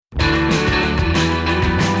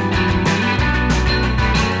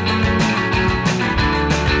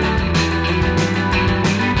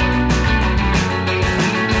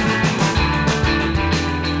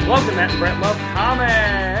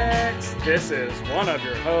This is one of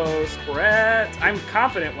your hosts, Brett. I'm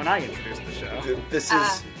confident when I introduce the show. This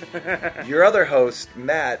is your other host,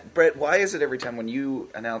 Matt. Brett, why is it every time when you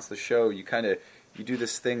announce the show, you do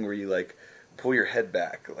this thing where you like pull your head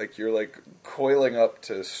back, like you're like coiling up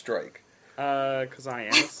to strike? Because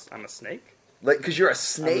I'm a snake. Like, because you're a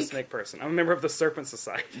snake? I'm a snake person. I'm a member of the Serpent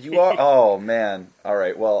Society. You are? Oh, man. All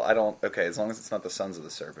right. Well, I don't... Okay, as long as it's not the Sons of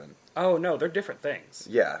the Serpent. Oh, no. They're different things.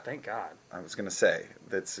 Yeah. Thank God. I was going to say,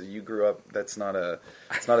 you grew up... It's not a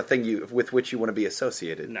thing with which you want to be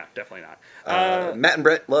associated. No, definitely not. Matt and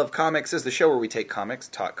Brett Love Comics is the show where we take comics,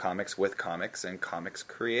 talk comics with comics, and comics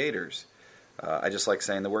creators. I just like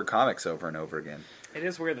saying the word comics over and over again. It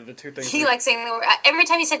is weird that the two things... He likes saying the word... Every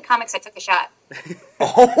time you said comics, I took a shot.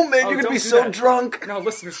 Oh, man, you're going to be so drunk. No,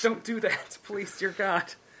 listeners, don't do that. Please, dear God.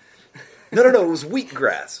 No, it was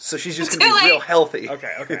wheatgrass, so she's just going to be real healthy.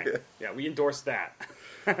 Okay. Yeah, we endorse that.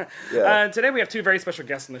 Yeah. Today we have two very special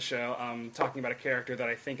guests on the show, talking about a character that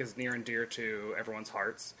I think is near and dear to everyone's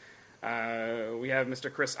hearts. We have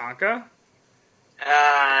Mr. Chris Anka.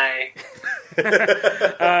 Hi.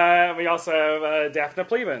 We also have Daphne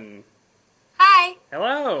Pleban. Hi.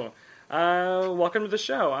 Hello. Welcome to the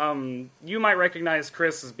show. You might recognize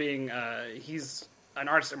Chris as being, he's an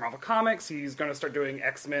artist at Marvel Comics. He's going to start doing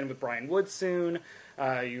X-Men with Brian Wood soon.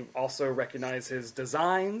 You also recognize his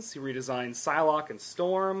designs. He redesigned Psylocke and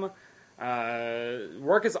Storm.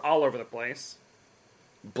 Work is all over the place.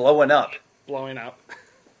 Blowing up. Blowing up.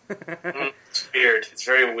 It's weird. It's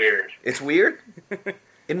very weird. It's weird?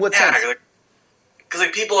 In what sense? Because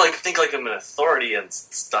people like think like I'm an authority and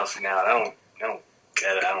stuff now. I don't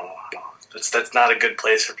get it. I don't know. That's not a good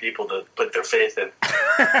place for people to put their faith in.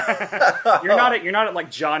 You're not at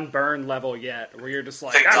like John Byrne level yet, where you're just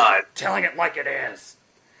like, Thank I'm God. telling it like it is.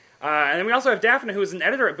 And then we also have Daphne, who is an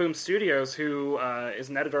editor at Boom Studios, who is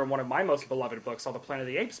an editor on one of my most beloved books, all the Planet of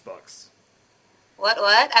the Apes books. What?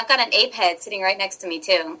 I've got an ape head sitting right next to me,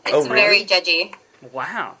 too. It's Oh, really? very judgy.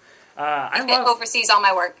 Wow. It oversees all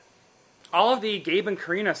my work. All of the Gabe and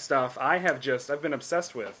Karina stuff I've been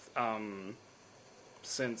obsessed with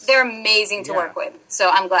since... They're amazing to work with, so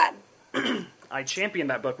I'm glad. I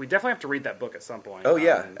championed that book. We definitely have to read that book at some point. Oh,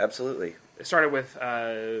 yeah, absolutely. It started with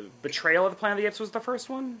Betrayal of the Planet of the Apes was the first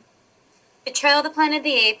one? Betrayal of the Planet of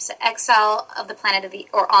the Apes, Exile of the Planet of the...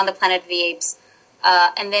 or On the Planet of the Apes.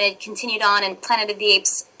 And then it continued on in Planet of the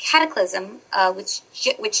Apes Cataclysm,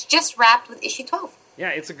 which just wrapped with issue 12. Yeah,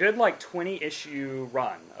 it's a good, 20-issue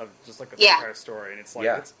run of just, the entire story. And it's,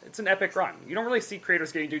 it's an epic run. You don't really see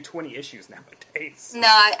creators getting to do 20 issues nowadays.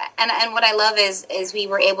 No, and what I love is we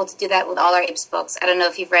were able to do that with all our Apes books. I don't know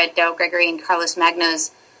if you've read Daryl Gregory and Carlos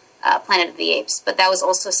Magno's Planet of the Apes, but that was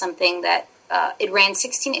also something that it ran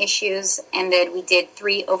 16 issues, and then we did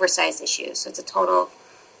 3 oversized issues. So it's a total of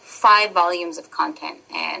 5 volumes of content,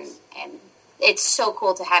 and it's so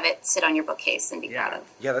cool to have it sit on your bookcase and be proud of.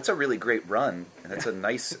 Yeah, that's a really great run. And that's a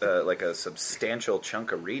nice, a substantial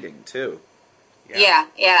chunk of reading, too. Yeah.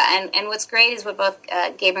 And what's great is what both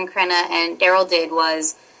Gabe and Krenna and Daryl did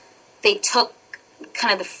was they took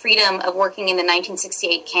kind of the freedom of working in the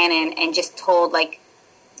 1968 canon and just told,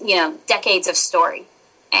 decades of story.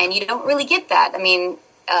 And you don't really get that. I mean,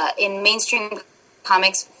 in mainstream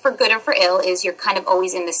comics, for good or for ill, is you're kind of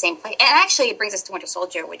always in the same place. And actually, it brings us to Winter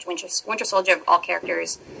Soldier, which Winter Soldier, of all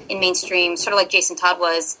characters in mainstream, sort of like Jason Todd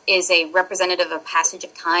was, is a representative of passage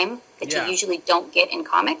of time that you usually don't get in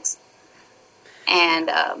comics. And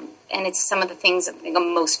it's some of the things I think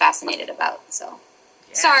I'm most fascinated about. So,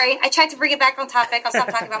 sorry, I tried to bring it back on topic. I'll stop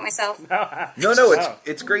talking about myself. No,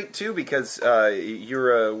 it's great too because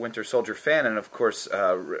you're a Winter Soldier fan, and of course,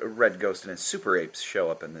 Red Ghost and his Super Apes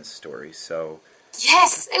show up in this story. So.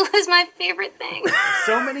 Yes, it was my favorite thing.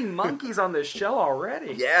 So many monkeys on this show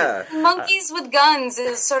already. Yeah. Monkeys with guns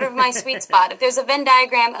is sort of my sweet spot. If there's a Venn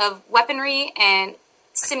diagram of weaponry and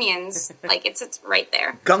simians, it's right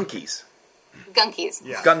there. Gunkies. Gunkies.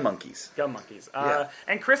 Yeah. Gun monkeys. Gun monkeys.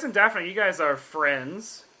 And Chris and Daphne, you guys are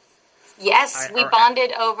friends. Yes, we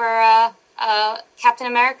bonded over Captain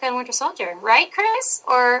America and Winter Soldier. Right, Chris?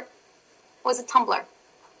 Or was it Tumblr?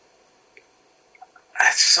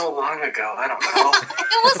 That's so long ago. I don't know.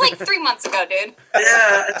 It was 3 months ago, dude.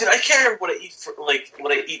 Yeah, dude, I can't remember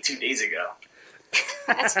what I eat 2 days ago.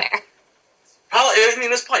 That's fair. Probably.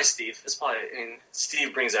 It's probably Steve.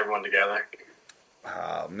 Steve brings everyone together.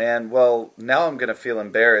 Oh, man. Well, now I'm going to feel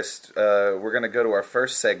embarrassed. We're going to go to our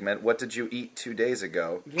first segment. What did you eat 2 days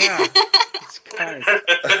ago? Yeah. Guys.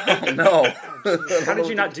 Oh, no. How did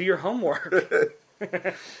you not do your homework?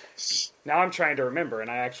 Now I'm trying to remember,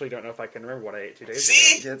 and I actually don't know if I can remember what I ate 2 days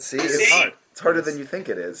ago. Yeah, it's hard. It's harder than you think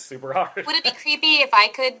it is. Super hard. Would it be creepy if I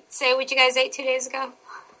could say what you guys ate 2 days ago?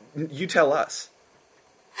 You tell us.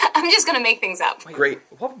 I'm just going to make things up. Wait, Great.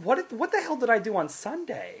 What the hell did I do on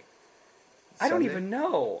Sunday? I don't Sunday? even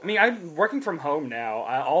know. I mean, I'm working from home now.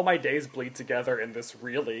 All my days bleed together in this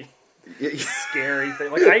really scary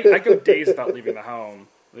thing. Like, I go days without leaving the home.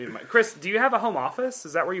 Chris, do you have a home office?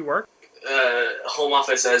 Is that where you work? Home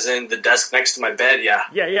office, as in the desk next to my bed. Yeah.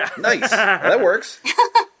 Yeah. Nice. That works.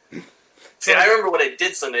 See, I remember what I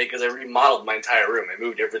did Sunday because I remodeled my entire room. I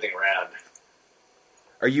moved everything around.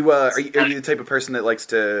 Are you the type of person that likes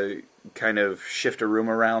to kind of shift a room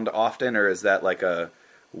around often, or is that like a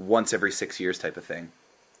once every 6 years type of thing?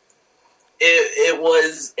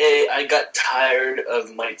 I got tired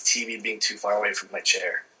of my TV being too far away from my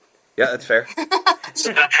chair. Yeah, that's fair.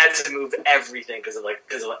 So I had to move everything because of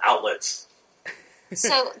outlets.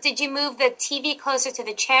 So, did you move the TV closer to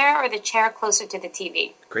the chair or the chair closer to the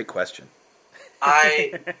TV? Great question.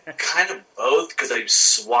 I kind of both because I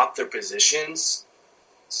swapped their positions.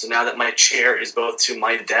 So now that my chair is both to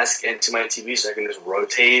my desk and to my TV, so I can just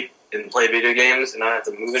rotate and play video games and not have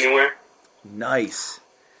to move anywhere. Nice.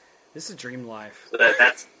 This is dream life. So now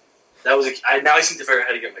I seem to figure out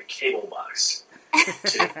how to get my cable box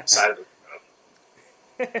to the side of the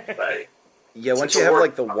room. But Yeah, once it's you a have work-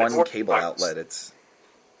 like the it's one work cable box. outlet, it's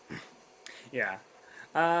Yeah.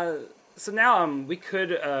 So now we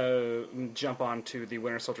could jump on to the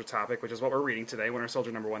Winter Soldier topic, which is what we're reading today, Winter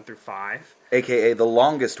Soldier number 1 through 5. AKA The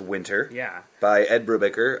Longest Winter Yeah. by Ed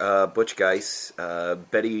Brubaker, Butch Geis,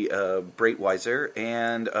 Betty Breitweiser,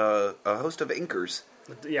 and a host of inkers.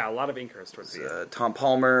 Yeah, a lot of inkers towards the end. Tom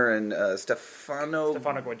Palmer and Stefano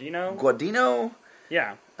Guadino.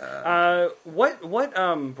 Yeah. What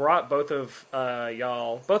brought both of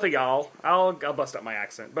y'all, I'll bust up my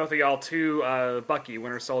accent, both of y'all to Bucky,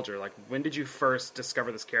 Winter Soldier? Like, when did you first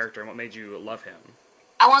discover this character, and what made you love him?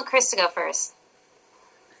 I want Chris to go first.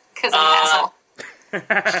 Because I'm an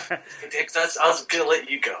asshole. I was going to let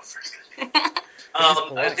you go first.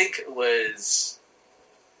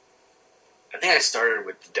 I think I started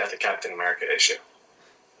with the Death of Captain America issue.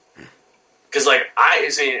 Because, like,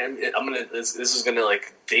 this is gonna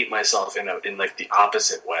like date myself in like the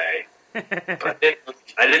opposite way. But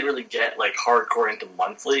I didn't really get like hardcore into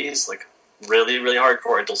monthlies, like really, really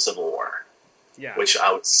hardcore until Civil War, Yeah. which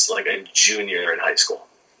I was like a junior in high school.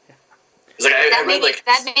 It's like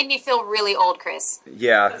That made me feel really old, Chris.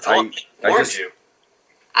 Yeah, I just you.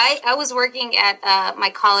 I was working at my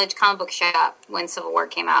college comic book shop when Civil War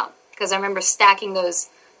came out because I remember stacking those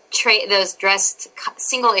dressed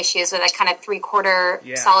single issues with that kind of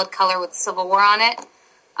 3/4 solid color with Civil War on it,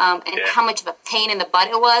 and how much of a pain in the butt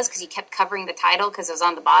it was because you kept covering the title because it was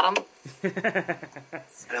on the bottom. And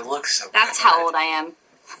it looks so. That's bad. how old I am.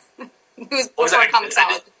 It was before Comic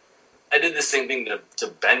Salad. I did the same thing to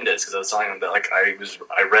Bendis because I was telling him that like I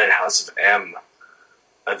read House of M,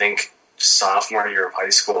 I think sophomore year of high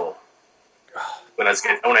school when I was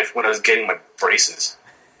getting my braces.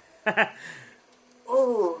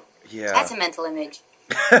 Ooh, yeah. that's a mental image.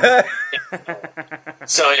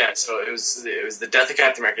 So it was the Death of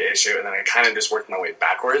Captain America issue, and then I kind of just worked my way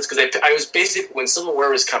backwards because I was basically when Civil War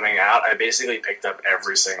was coming out, I basically picked up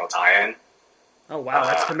every single tie-in. Oh wow,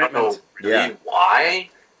 that's commitment. I don't know really why,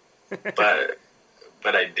 but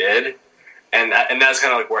I did, and that's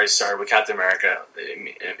kind of like where I started with Captain America,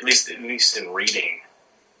 at least in reading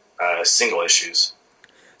single issues.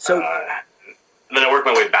 So and then I worked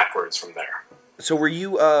my way backwards from there. So were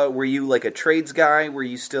you like a trades guy? Were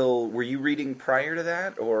you reading prior to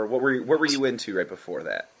that, or what were you into right before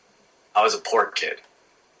that? I was a poor kid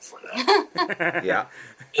before that. Yeah.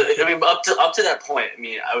 I mean, up to that point, I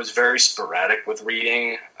mean, I was very sporadic with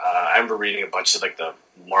reading. I remember reading a bunch of like the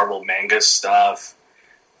Marvel manga stuff.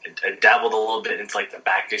 I dabbled a little bit into like the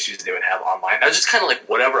back issues they would have online. I was just kind of like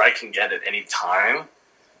whatever I can get at any time.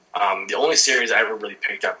 The only series I ever really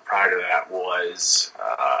picked up prior to that was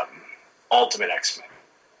Ultimate X-Men.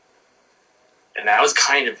 And that was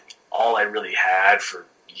kind of all I really had for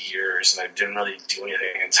years, and I didn't really do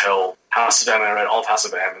anything until House of M. I read all of House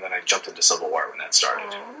of M, and then I jumped into Civil War when that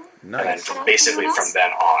started. Nice. And then basically from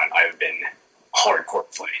then on, I've been hardcore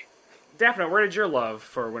play. Daphne, where did your love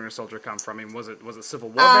for Winter Soldier come from? I mean, was it Civil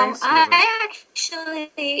War based? I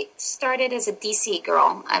actually started as a DC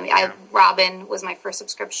girl. I mean, Robin was my first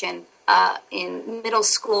subscription in middle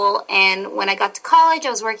school, and when I got to college,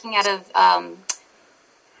 I was working out of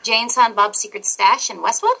Jane Silent Bob's Secret Stash in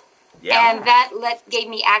Westwood, and that gave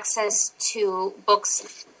me access to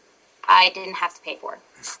books I didn't have to pay for.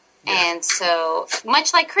 Yeah. And so,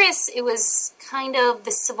 much like Chris, it was kind of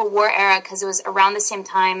the Civil War era because it was around the same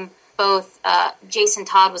time both Jason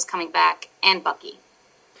Todd was coming back and Bucky.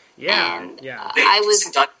 Yeah, and yeah. I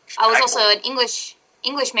was also an English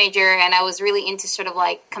English major, and I was really into sort of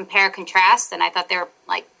like compare contrast, and I thought they were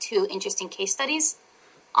like two interesting case studies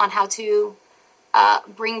on how to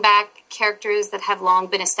bring back characters that have long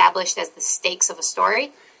been established as the stakes of a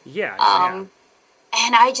story. Yeah.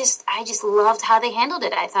 And I just loved how they handled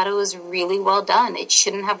it. I thought it was really well done. It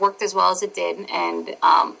shouldn't have worked as well as it did, and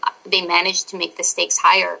they managed to make the stakes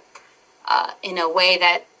higher in a way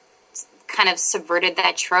that kind of subverted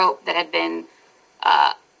that trope that had been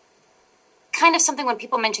kind of something when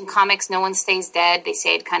people mention comics, no one stays dead. They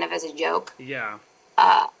say it kind of as a joke. Yeah.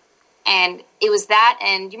 And it was that,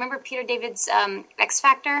 and do you remember Peter David's X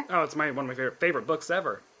Factor? Oh, it's one of my favorite books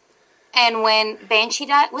ever. And when Banshee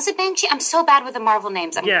died, was it Banshee? I'm so bad with the Marvel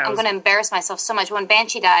names. I'm going to embarrass myself so much. When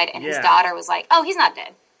Banshee died and his daughter was like, "Oh, he's not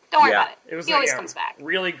dead. Don't worry about it. He always comes back."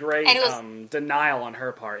 Really great denial on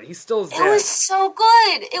her part. He's still dead. It was so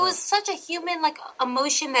good. It was such a human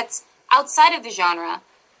emotion that's outside of the genre,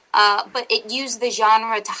 but it used the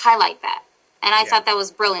genre to highlight that. And I thought that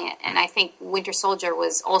was brilliant. And I think Winter Soldier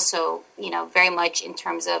was also, very much in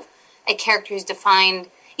terms of a character who's defined,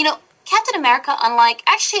 Captain America, unlike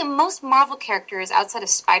actually most Marvel characters outside of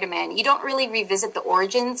Spider-Man, you don't really revisit the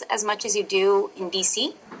origins as much as you do in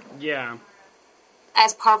DC. Yeah.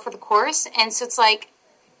 As par for the course. And so it's like,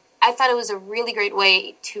 I thought it was a really great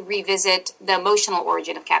way to revisit the emotional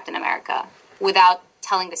origin of Captain America without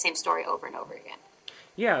telling the same story over and over again.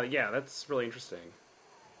 Yeah, that's really interesting.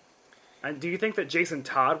 And do you think that Jason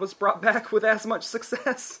Todd was brought back with as much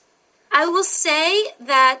success? I will say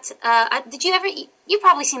that, did you ever, you've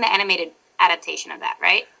probably seen the animated adaptation of that,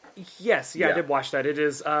 right? Yes, I did watch that. It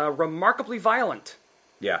is remarkably violent.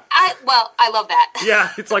 Yeah. I love that.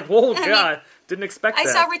 Yeah, it's like, whoa, God, didn't expect that.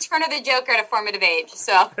 I saw Return of the Joker at a formative age,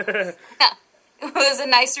 so it was a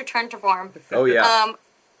nice return to form. Oh, yeah.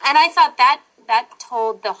 And I thought that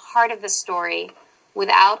told the heart of the story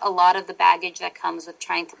without a lot of the baggage that comes with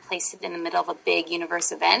trying to place it in the middle of a big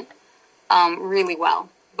universe event really well.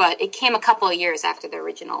 But it came a couple of years after the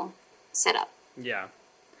original setup. Yeah.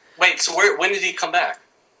 Wait, so when did he come back?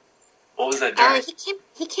 What was that during?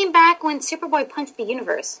 He came back when Superboy punched the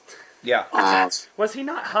universe. Yeah. Was he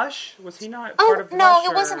not Hush? Was he not part of Hush? No,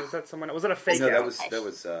 it wasn't. Was that someone? Was it a fake? No, out? that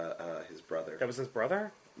was his brother. That was his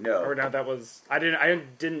brother? No. Or no, that was I don't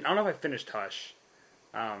know if I finished Hush.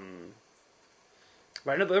 But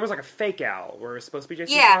I know there was like a fake out where it was supposed to be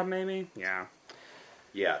Jason Todd, maybe? Yeah.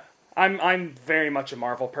 Yeah. I'm very much a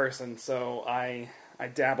Marvel person, so I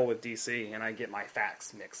dabble with DC and I get my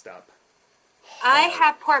facts mixed up. I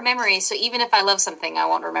have poor memory, so even if I love something, I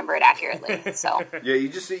won't remember it accurately. So yeah,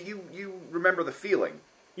 you remember the feeling.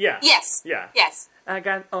 Yeah. Yes. Yeah. Yes. I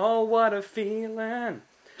got what a feeling.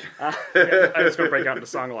 I'm just going to break out into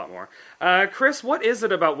song a lot more. Chris, what is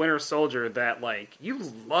it about Winter Soldier that you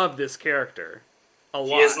love this character a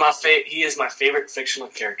lot? He is my favorite fictional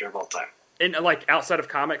character of all time. And outside of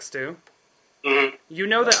comics too. Mm-hmm. You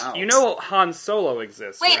know Han Solo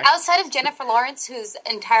exists. Wait, right? outside of Jennifer Lawrence, who's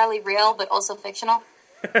entirely real but also fictional.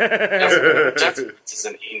 Jeff is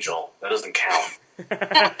an angel. That doesn't count.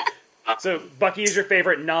 So Bucky is your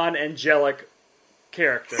favorite non-angelic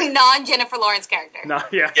character. Non-Jennifer Lawrence character. No,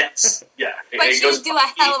 yeah. Yes. Yeah. But she do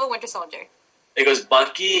a hell of a Winter Soldier. It goes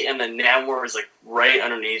Bucky, and then Namor is right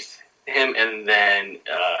underneath him, and then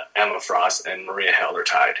Emma Frost and Maria Hill are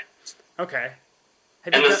tied. Okay.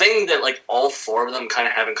 And the thing that all four of them kind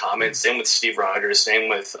of have in common, same with Steve Rogers, same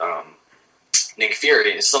with Nick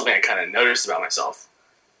Fury, is something I kind of noticed about myself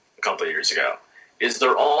a couple of years ago, is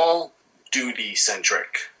they're all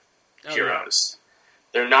duty-centric heroes. Yeah.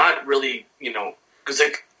 They're not really, because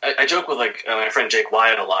I joke with my friend Jake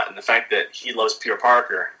Wyatt a lot, and the fact that he loves Peter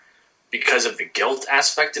Parker because of the guilt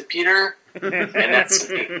aspect of Peter, and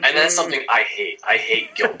that's something I hate. I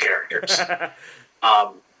hate guilt characters.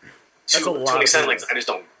 To an extent, I just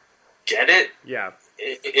don't get it. Yeah.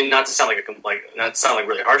 And not to sound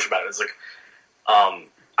really harsh about it. It's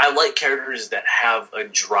I like characters that have a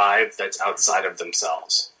drive that's outside of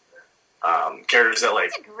themselves. Characters that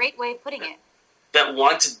That's a great way of putting it. That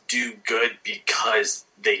want to do good because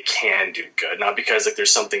they can do good, not because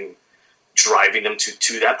there's something driving them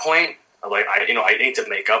to that point. I need to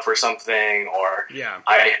make up for something, or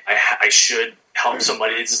I should help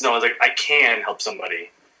somebody. It's just I can help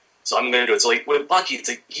somebody. So I'm going to do it. So with Bucky,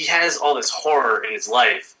 it's he has all this horror in his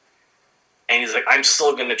life, and he's I'm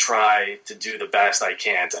still going to try to do the best I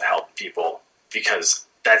can to help people because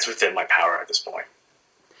that's within my power at this point.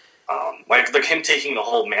 Him taking the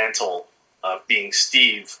whole mantle of being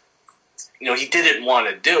Steve, he didn't want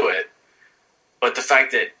to do it, but the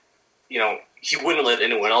fact that he wouldn't let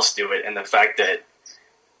anyone else do it, and the fact that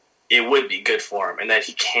it would be good for him, and that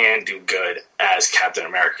he can do good as Captain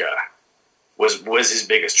America was his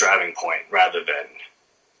biggest driving point rather than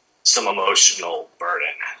some emotional burden.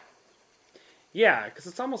 Yeah, because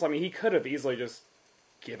it's almost, I mean, he could have easily just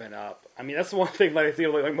given up. I mean, that's the one thing that I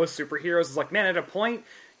feel like most superheroes is like, man, at a point,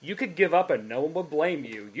 you could give up and no one would blame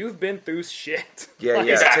you. You've been through shit. Yeah, like,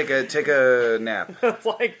 yeah. Exactly. Take a nap. It's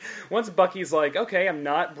like, once Bucky's like, okay, I'm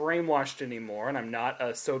not brainwashed anymore, and I'm not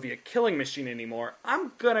a Soviet killing machine anymore,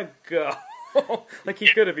 I'm gonna go. Like, he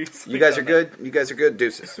could have easily You guys are done that. good. You guys are good.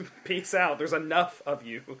 Deuces. Peace out. There's enough of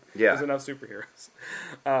you. Yeah. There's enough superheroes.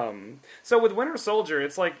 So with Winter Soldier,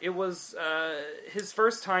 it's like it was his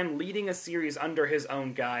first time leading a series under his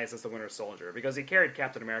own guise as the Winter Soldier, because he carried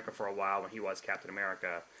Captain America for a while when he was Captain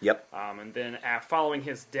America. Yep. And then following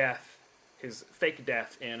his death, his fake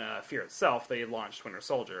death in Fear Itself, they launched Winter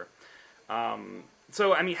Soldier.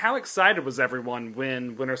 So, I mean, how excited was everyone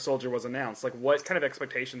when Winter Soldier was announced? Like, what kind of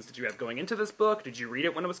expectations did you have going into this book? Did you read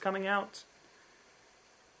it when it was coming out?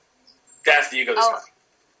 Daphne, you go this time.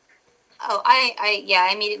 I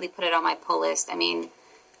immediately put it on my pull list. I mean,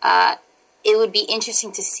 it would be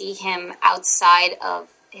interesting to see him outside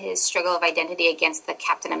of his struggle of identity against the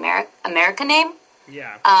Captain America name.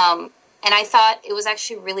 Yeah. And I thought it was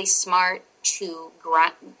actually really smart to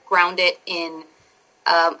ground it in,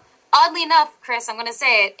 oddly enough, Chris, I'm going to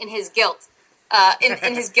say it, in his guilt.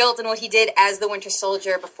 In his guilt and what he did as the Winter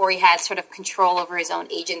Soldier before he had sort of control over his own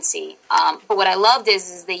agency. But what I loved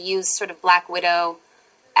is they used sort of Black Widow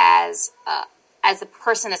as the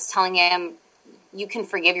person that's telling him, you can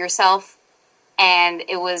forgive yourself. And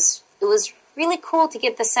it was really cool to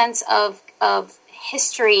get the sense of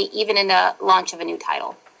history even in the launch of a new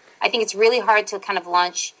title. I think it's really hard to kind of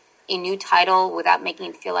launch a new title without making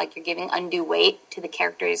it feel like you're giving undue weight to the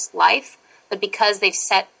character's life. But because they've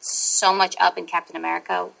set so much up in Captain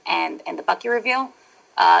America and the Bucky reveal,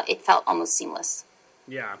 it felt almost seamless.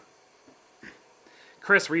 Yeah.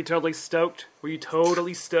 Chris, were you totally stoked? Were you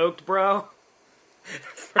totally stoked, bro?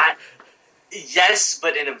 Yes,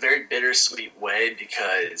 but in a very bittersweet way,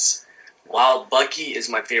 because while Bucky is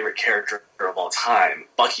my favorite character of all time,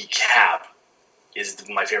 Bucky Cap is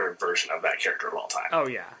my favorite version of that character of all time. Oh,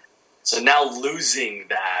 yeah. So now losing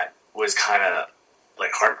that was kind of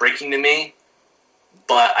like heartbreaking to me.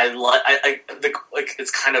 But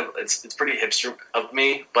it's pretty hipster of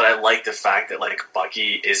me. But I like the fact that like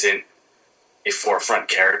Bucky isn't a forefront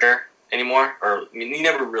character anymore, or I mean, he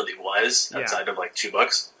never really was outside of like 2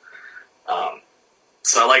 books.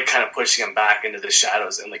 So I like kind of pushing him back into the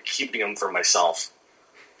shadows and like keeping him for myself,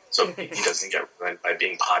 so he doesn't get ruined by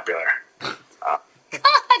being popular. God,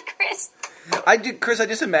 Chris. Chris, I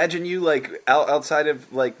just imagine you like outside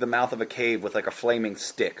of like the mouth of a cave with like a flaming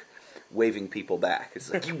stick, waving people back.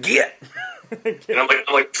 It's like, you get. And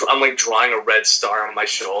I'm like drawing a red star on my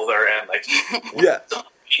shoulder and like Yeah.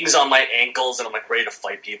 wings on my ankles, and I'm like ready to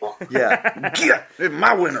fight people. Yeah. Get. It's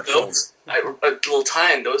my Winter Soldier. A little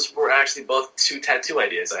time. Those were actually both 2 tattoo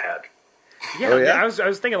ideas I had. Yeah, Oh, yeah? I was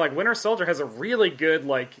thinking, like, Winter Soldier has a really good,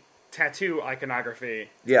 like, tattoo iconography.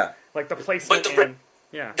 Yeah. Like, the placement But in...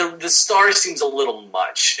 Yeah. The star seems a little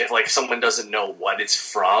much if like someone doesn't know what it's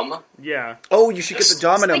from. Yeah. Oh, you should get the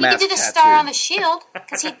domino But you mask could do the tattooed. star on the shield,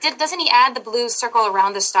 because doesn't he add the blue circle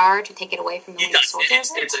around the star to take it away from the He Winter does. Soldier? I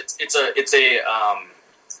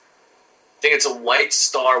think it's a white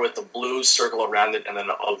star with a blue circle around it, and then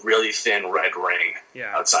a really thin red ring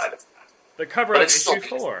Yeah. outside of it. The cover But of it's issue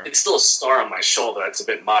still 4. it's still a star on my shoulder. That's a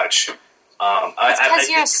bit much. It's because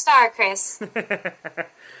you're a star, Chris.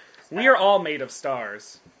 We are all made of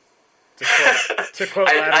stars. To quote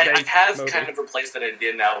I Latter-day have Moby. kind of replaced that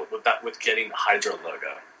idea now with getting the Hydra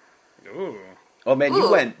logo. Ooh. Oh man, you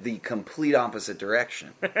Ooh. went the complete opposite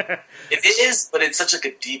direction. It is, but it's such like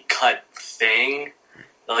a deep cut thing.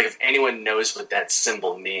 That, like if anyone knows what that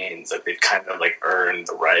symbol means, like they've kind of like earned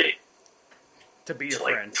the right To be your to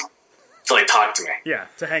like friend. to like talk to me. Yeah,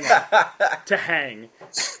 to hang out. To hang.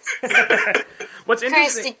 What's Chris,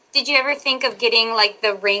 interesting... did you ever think of getting like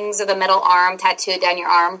the rings of the metal arm tattooed down your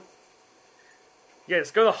arm?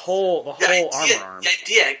 Yes, go the whole arm. The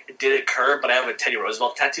idea did occur, but I have a Teddy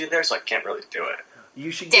Roosevelt tattoo there, so I can't really do it.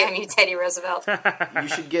 You should Damn get you, Teddy Roosevelt. you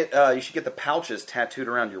should get the pouches tattooed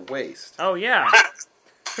around your waist. Oh, yeah.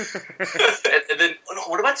 And then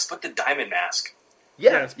what about the diamond mask?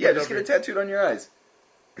 Yeah, it's yeah, put just get over- it tattooed on your eyes.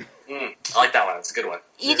 I like that one. It's a good one.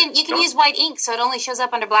 You can No. use white ink so it only shows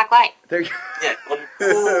up under black light. There you Yeah.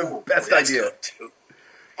 Ooh, Best that's idea. good, too.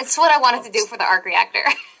 It's what I wanted to do for the arc reactor.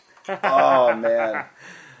 Oh man.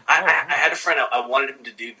 I had a friend. I wanted him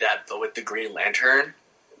to do that, but with the Green Lantern,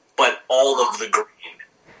 but all of the green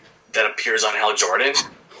that appears on Hal Jordan,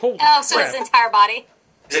 Holy Oh, so crap. his entire body.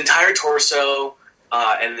 his entire torso,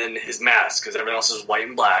 and then his mask, because everyone else is white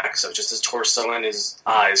and black, so just his torso and his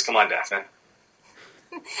eyes. Come on, Daphne.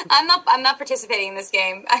 I'm not participating in this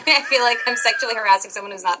game. I feel like I'm sexually harassing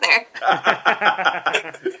someone who's not there.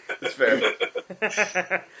 That's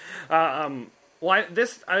fair. Well,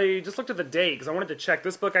 I just looked at the date because I wanted to check.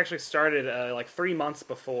 This book actually started like 3 months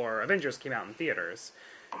before Avengers came out in theaters.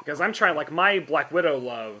 Because I'm trying, like, my Black Widow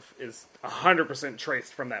love is 100%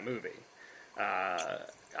 traced from that movie.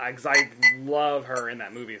 Because I love her in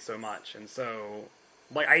that movie so much. And so,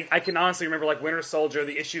 like, I can honestly remember, like, Winter Soldier,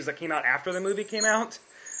 the issues that came out after the movie came out.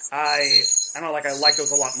 I don't know, like, I like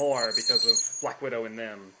those a lot more because of Black Widow in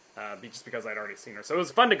them. Just because I'd already seen her. So it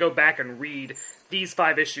was fun to go back and read these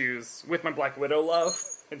 5 issues with my Black Widow love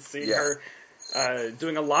and see her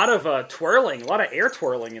doing a lot of twirling, a lot of air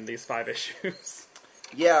twirling in these 5 issues.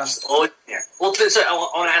 Yeah. Well, so I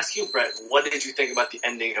want to ask you, Brett, what did you think about the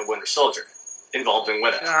ending of Winter Soldier involving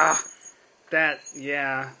Widow? I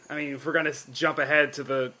mean, if we're going to jump ahead to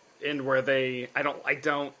the end where I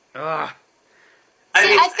feel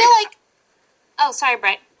like... Oh, sorry,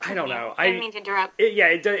 Brett. I don't know. I didn't mean to interrupt.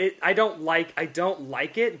 I don't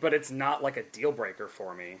like it, but it's not like a deal breaker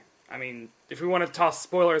for me. I mean, if we want to toss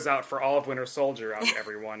spoilers out for all of Winter Soldier out to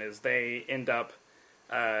everyone, is they end up,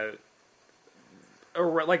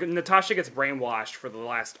 like Natasha gets brainwashed for the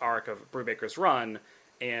last arc of Brubaker's run,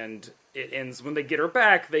 and it ends when they get her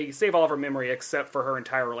back. They save all of her memory except for her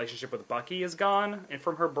entire relationship with Bucky is gone, and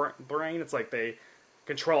from her brain, it's like they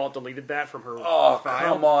Control-Alt-deleted that from her file.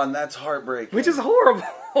 Come on, that's heartbreaking. Which is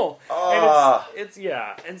horrible. Oh. And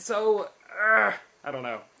and so, I don't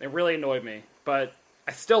know. It really annoyed me. But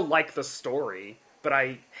I still like the story, but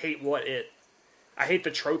I hate I hate the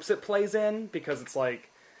tropes it plays in, because it's like,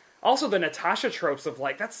 also the Natasha tropes of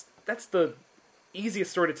like, that's the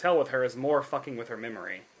easiest story to tell with her, is more fucking with her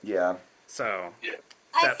memory. Yeah. So. Yeah.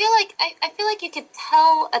 I feel like you could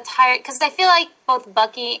tell a tired, because I feel like both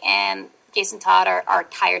Bucky and Jason Todd are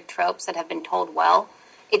tired tropes that have been told well.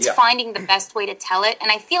 It's finding the best way to tell it, and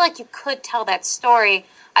I feel like you could tell that story.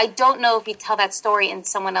 I don't know if you tell that story in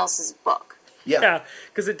someone else's book. Yeah,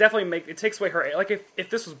 because it definitely takes away her, like if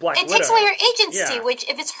this was Black Widow. It takes away her agency, which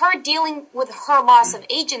if it's her dealing with her loss of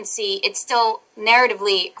agency, it's still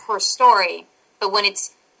narratively her story. But when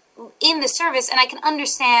it's in the service, and I can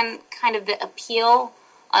understand kind of the appeal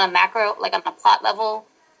on a macro, like on a plot level,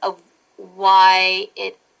 of why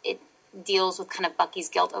it deals with kind of Bucky's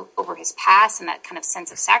guilt over his past and that kind of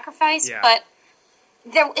sense of sacrifice, but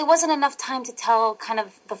it wasn't enough time to tell kind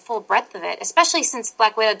of the full breadth of it, especially since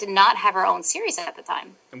Black Widow did not have her own series at the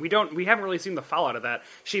time. And we haven't really seen the fallout of that.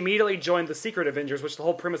 She immediately joined the Secret Avengers, which the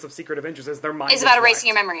whole premise of Secret Avengers is their mind is about erasing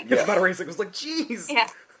your memory. It's about erasing. It was like, jeez,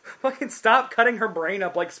 fucking stop cutting her brain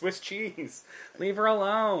up like Swiss cheese. Leave her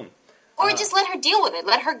alone. Or just let her deal with it.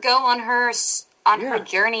 Let her go on her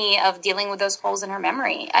journey of dealing with those holes in her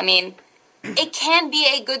memory. I mean, it can be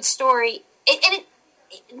a good story.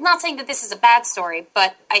 Not saying that this is a bad story,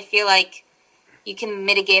 but I feel like you can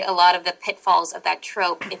mitigate a lot of the pitfalls of that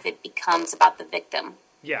trope if it becomes about the victim.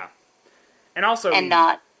 Yeah. And also... And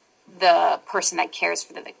not the person that cares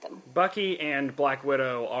for the victim. Bucky and Black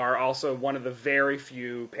Widow are also one of the very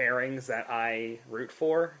few pairings that I root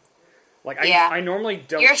for. Like, I normally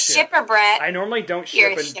don't You're a shipper, Brett. I normally don't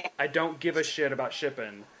ship, and I don't give a shit about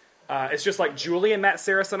shipping. It's just like Julie and Matt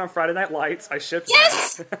Saracen on Friday Night Lights. I shipped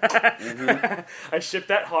that. I shipped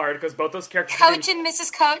that hard because both those characters. Coach and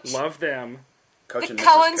Mrs. Coach. Love them. Coach the and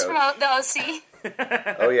Coens Mrs. Coach. from the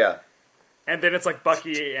OC. Oh, yeah. And then it's like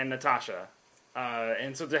Bucky and Natasha.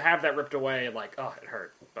 And so to have that ripped away, like, it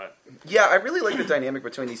hurt. But yeah, I really like the dynamic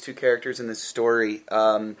between these two characters in this story.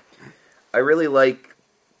 I really like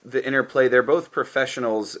the interplay. They're both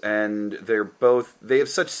professionals, and they have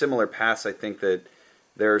such similar paths, I think, that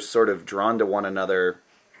they're sort of drawn to one another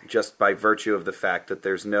just by virtue of the fact that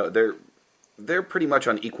they're pretty much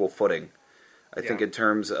on equal footing. I think in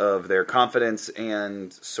terms of their confidence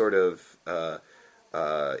and sort of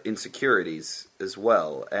insecurities as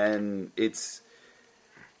well. And it's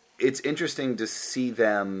interesting to see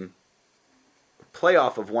them play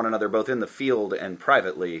off of one another both in the field and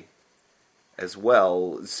privately as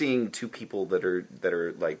well, seeing two people that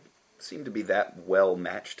are like seem to be that well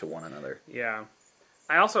matched to one another. Yeah.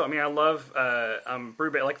 I love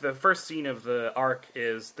Brubaker. Like, the first scene of the arc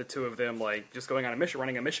is the two of them, like, just going on a mission,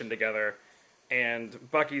 running a mission together.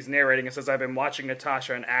 And Bucky's narrating and says, "I've been watching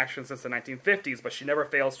Natasha in action since the 1950s, but she never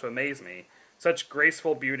fails to amaze me. Such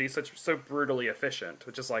graceful beauty, so brutally efficient."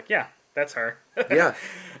 Which is like, yeah, that's her. Yeah.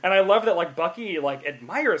 And I love that, like, Bucky, like,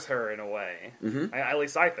 admires her in a way. Mm-hmm. At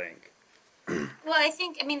least I think. Well,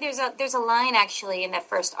 there's a line, actually, in that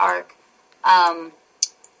first arc,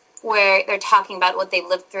 where they're talking about what they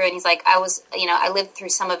lived through, and he's like, I lived through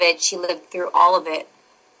some of it, she lived through all of it.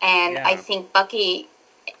 And I think Bucky,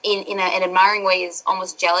 in an admiring way, is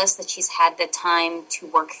almost jealous that she's had the time to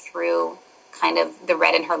work through kind of the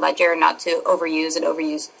red in her ledger, not to overuse an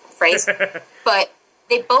overused phrase. But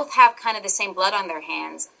they both have kind of the same blood on their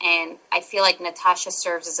hands, and I feel like Natasha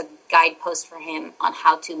serves as a guidepost for him on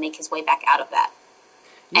how to make his way back out of that.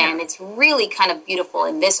 Yeah. And it's really kind of beautiful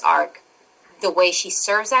in this arc, the way she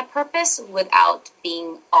serves that purpose without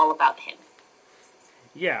being all about him.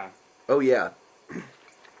 Yeah. Oh, yeah.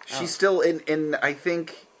 She's still in, and I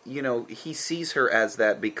think, he sees her as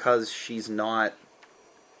that because she's not,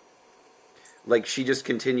 like, she just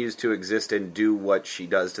continues to exist and do what she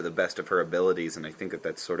does to the best of her abilities, and I think that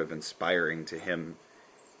that's sort of inspiring to him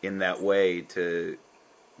in that way to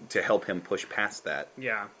help him push past that.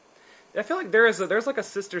 Yeah. I feel like there's like a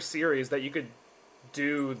sister series that you could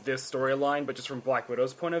do this storyline, but just from Black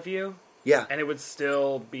Widow's point of view. Yeah. And it would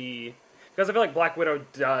still be... Because I feel like Black Widow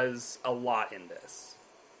does a lot in this.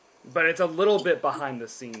 But it's a little bit behind the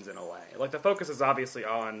scenes in a way. Like, the focus is obviously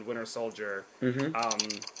on Winter Soldier. Mm-hmm.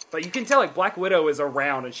 But you can tell, like, Black Widow is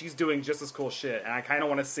around and she's doing just as cool shit. And I kind of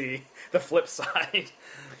want to see the flip side.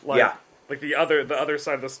 Like the other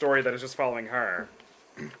side of the story that is just following her.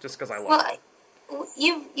 Just because I love it. Well,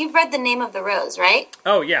 you've read The Name of the Rose, right?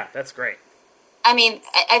 Oh, yeah. That's great. I mean,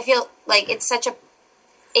 I feel like it's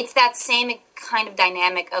that same kind of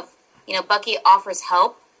dynamic of, Bucky offers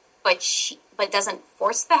help, but doesn't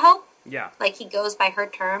force the help. Yeah. Like, he goes by her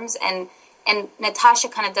terms, and Natasha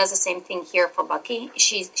kind of does the same thing here for Bucky.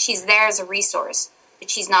 She's there as a resource, but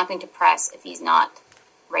she's not going to press if he's not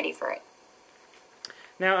ready for it.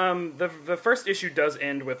 Now, the first issue does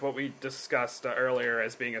end with what we discussed earlier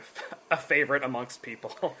as being a favorite amongst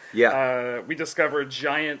people. Yeah. We discovered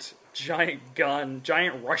giant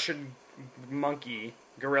Russian monkey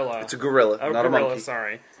gorilla. It's a gorilla, not a monkey.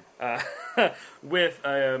 Sorry. With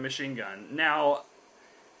a machine gun. Now,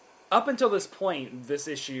 up until this point, this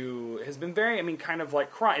issue has been very, kind of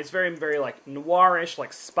like crime. It's very, very like noirish,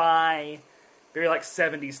 like spy, very like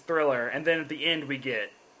 70s thriller. And then at the end, we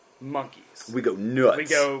get monkeys. We go nuts.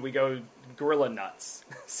 We go gorilla nuts.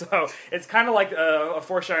 So it's kind of like a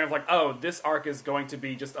foreshadowing of like, oh, this arc is going to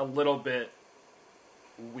be just a little bit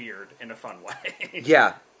weird in a fun way.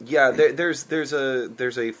 Yeah. There's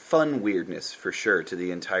a fun weirdness for sure to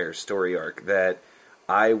the entire story arc that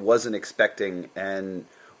I wasn't expecting. And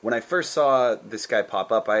when I first saw this guy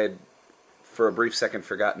pop up, I had for a brief second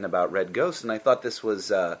forgotten about Red Ghost, and I thought this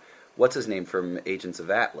was what's his name from Agents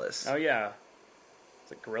of Atlas. Oh yeah,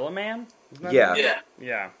 is it Gorilla Man?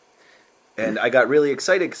 Yeah. And I got really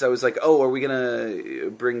excited because I was like, oh, are we going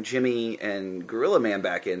to bring Jimmy and Gorilla Man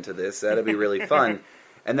back into this? That'd be really fun.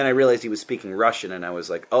 And then I realized he was speaking Russian, and I was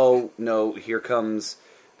like, oh, no, here comes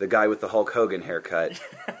the guy with the Hulk Hogan haircut.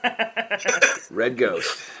 Red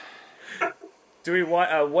Ghost. Do we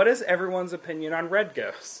want? What is everyone's opinion on Red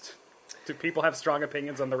Ghost? Do people have strong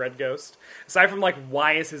opinions on the Red Ghost? Aside from, like,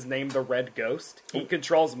 why is his name the Red Ghost? He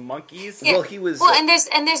controls monkeys? Yeah. Well, he was... Well, and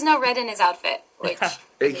there's no red in his outfit, which...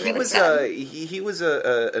 he was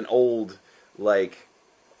an old,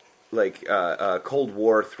 Cold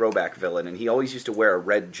War throwback villain, and he always used to wear a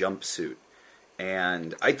red jumpsuit.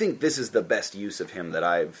 And I think this is the best use of him that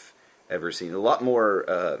I've ever seen. A lot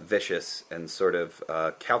more vicious and sort of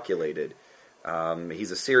calculated.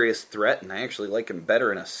 He's a serious threat, and I actually like him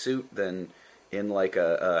better in a suit than in like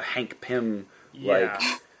a Hank Pym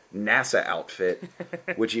NASA outfit,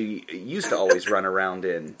 which he used to always run around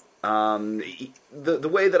in. The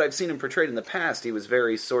way that I've seen him portrayed in the past, he was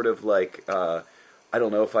very sort of like, I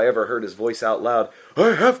don't know if I ever heard his voice out loud,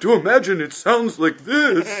 I have to imagine it sounds like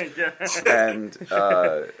this! And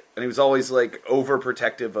he was always like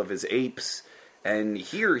overprotective of his apes, and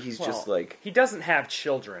here he's just like... He doesn't have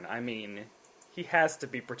children, he has to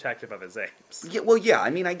be protective of his apes. Yeah,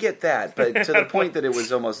 I get that, but to the point that it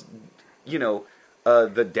was almost,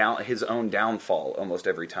 his own downfall almost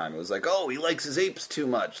every time. It was like, oh, he likes his apes too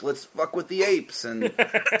much. Let's fuck with the apes. And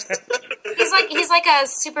he's like a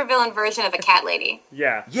supervillain version of a cat lady.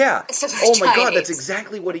 Yeah. Oh my god, that's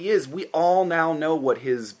exactly what he is. We all now know what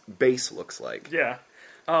his base looks like. Yeah.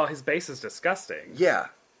 Oh, his base is disgusting. Yeah.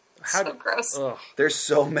 So gross. Ugh. There's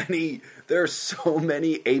so many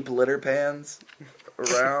ape litter pans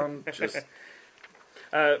around. But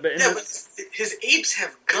his apes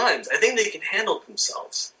have guns. I think they can handle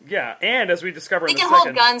themselves. Yeah, and as we discover in they the can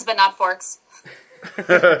second... hold guns, but not forks.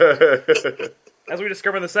 As we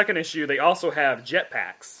discover in the second issue, they also have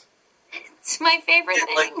jetpacks. It's my favorite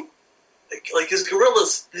thing. Like his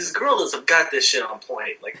gorillas have got this shit on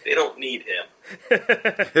point. Like, they don't need him.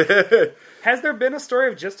 Has there been a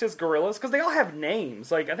story of just his gorillas? Because they all have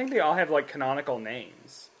names. Like, I think they all have, like, canonical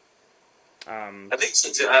names. I think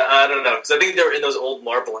so too. I don't know, because I think they were in those old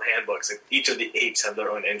Marvel handbooks. Like, each of the apes have their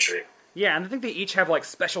own entry. Yeah, and I think they each have, like,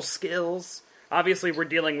 special skills. Obviously, we're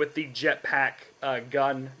dealing with the jetpack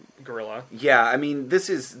gun gorilla. Yeah, I mean, this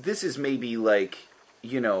is maybe like,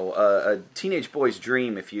 a teenage boy's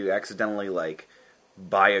dream if you accidentally, like,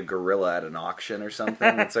 buy a gorilla at an auction or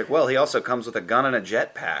something. It's like, well, he also comes with a gun and a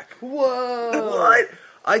jetpack. Whoa! What?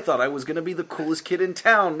 I thought I was going to be the coolest kid in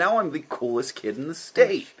town. Now I'm the coolest kid in the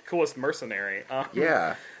state. Coolest mercenary.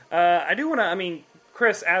 Yeah. I do want to,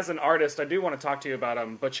 Chris, as an artist, I do want to talk to you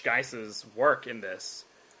about Butch Guice's work in this.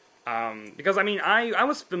 Because,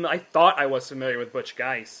 I thought I was familiar with Butch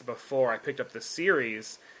Guice before I picked up this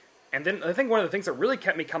series. And then I think one of the things that really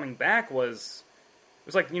kept me coming back was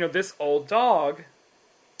this old dog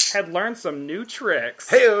had learned some new tricks.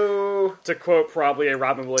 Hey-o! To quote probably a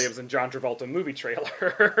Robin Williams and John Travolta movie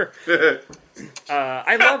trailer.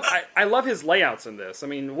 I love his layouts in this. I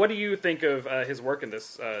mean, what do you think of his work in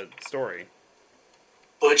this story?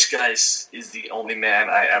 Butch Guice is the only man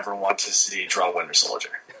I ever want to see draw Winter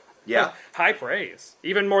Soldier. Yeah. High praise.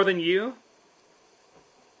 Even more than you?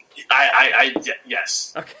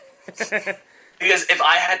 Yes. Okay. Because if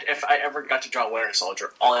I ever got to draw Winter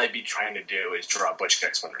Soldier, all I'd be trying to do is draw Butch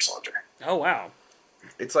Guice Winter Soldier. Oh wow!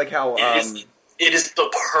 It's like how it is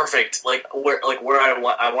the perfect where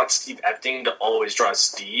I want Steve Epting to always draw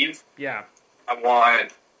Steve. Yeah. I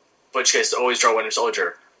want Butch Guice to always draw Winter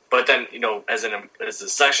Soldier, but then as a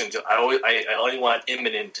section, I only want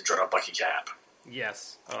Imminent to draw Bucky Cap.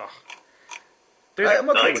 Yes. Ugh. I'm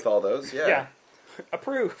okay with all those. Yeah. Yeah.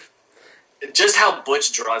 Approve. Just how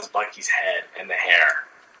Butch draws Bucky's head and the hair.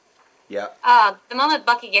 Yeah. The moment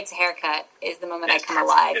Bucky gets a haircut is the moment I come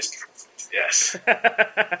alive. Yes.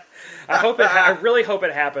 I really hope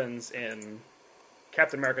it happens in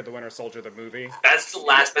Captain America: The Winter Soldier, the movie. That's the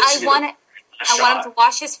last. I want him to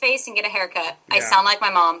wash his face and get a haircut. Yeah. I sound like my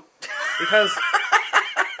mom. Because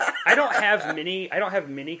I don't have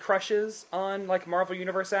many crushes on like Marvel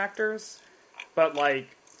Universe actors, but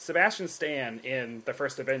like Sebastian Stan in the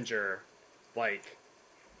first Avenger, like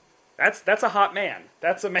that's a hot man.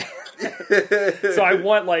 That's a man. So I'm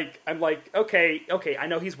like, okay, I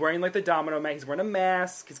know he's wearing like the Domino Man. He's wearing a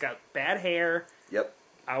mask. He's got bad hair. Yep.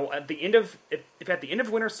 At the end of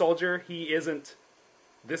Winter Soldier he isn't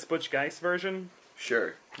this Butch Guice version,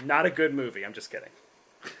 sure, not a good movie. I'm just kidding.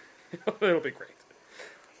 It'll be great.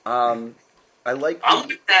 I'm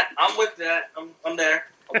with that. I'm there.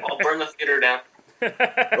 I'll burn the theater down.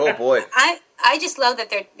 Oh boy! I just love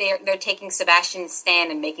that they're taking Sebastian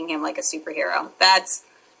Stan and making him like a superhero. That's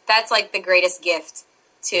like the greatest gift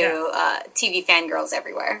to TV fangirls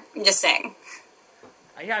everywhere. I'm just saying.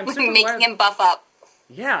 Yeah, I'm super making glad. Him buff up.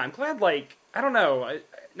 Yeah, I'm glad. Like, I don't know.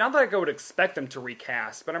 Not that I would expect them to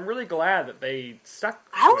recast, but I'm really glad that they stuck.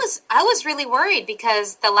 I was really worried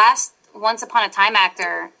because the last Once Upon a Time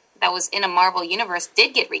actor that was in a Marvel universe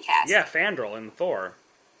did get recast. Yeah, Fandral in Thor.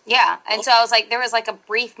 Yeah, and so I was like, there was like a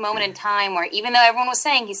brief moment in time where even though everyone was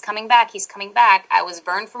saying he's coming back, I was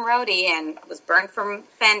burned from Rhodey and I was burned from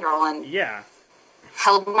Fandral and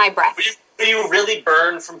held my breath. Were you really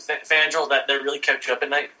burned from Fandral that really kept you up at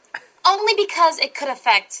night? Only because it could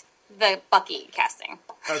affect the Bucky casting.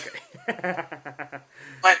 Okay.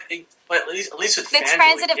 but at least with the Fandral,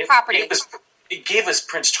 transitive property. It gave us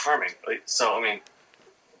Prince Charming. So, I mean,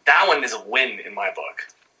 that one is a win in my book.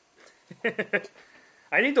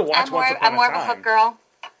 I need to watch Once Upon a Time. I'm more of a hook girl.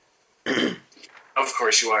 Of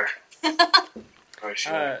course you are.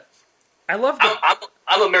 I love the...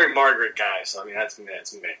 I'm a Mary Margaret guy, so I mean that's me.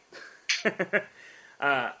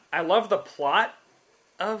 I love the plot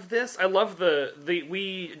of this. I love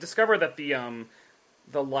we discover that the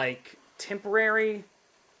like temporary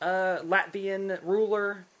Latvian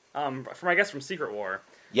ruler from Secret War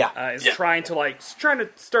is trying to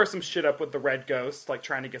stir some shit up with the Red Ghost, like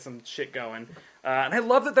trying to get some shit going. And I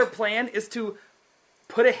love that their plan is to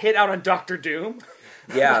put a hit out on Doctor Doom.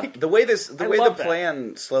 Yeah, the way the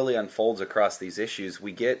plan slowly unfolds across these issues,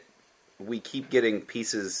 we keep getting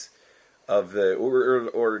pieces of the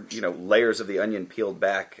or layers of the onion peeled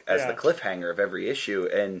back as the cliffhanger of every issue,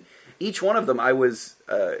 and each one of them I was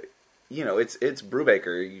it's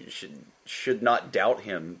Brubaker. You should not doubt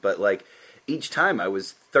him, but like each time I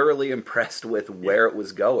was thoroughly impressed with where it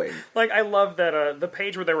was going. Like I love that the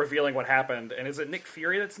page where they're revealing what happened, and is it Nick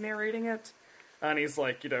Fury that's narrating it? And he's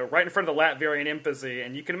like, right in front of the Latvian embassy,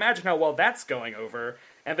 and you can imagine how well that's going over.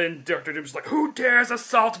 And then Dr. Doom's like, who dares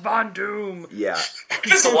assault Von Doom? Yeah.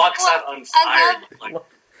 Just walks out on fire.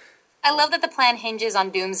 I love that the plan hinges on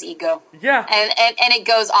Doom's ego. Yeah. And it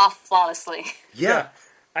goes off flawlessly. Yeah.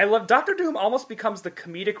 I love Doctor Doom almost becomes the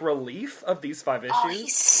comedic relief of these 5 issues. Oh,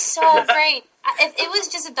 he's so great. If it was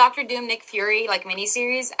just a Doctor Doom Nick Fury like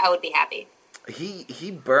miniseries, I would be happy.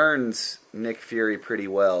 He burns Nick Fury pretty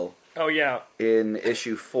well Oh yeah, in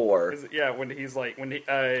issue 4. when he's like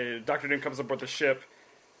Doctor Doom comes aboard the ship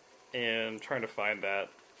and trying to find that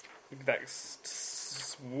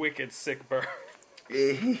wicked sick burn.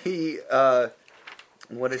 He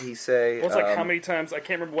what did he say? Well, it's like how many times, I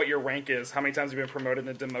can't remember what your rank is, how many times you've been promoted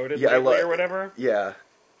and demoted Yeah, lately or whatever. Yeah.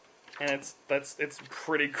 And it's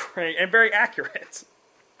pretty great and very accurate.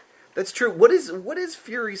 That's true. What is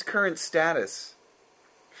Fury's current status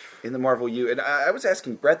in the Marvel U? And I was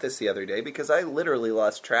asking Brett this the other day because I literally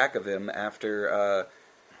lost track of him after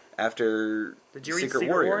Did you read Secret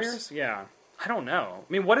Warriors? Yeah. I don't know.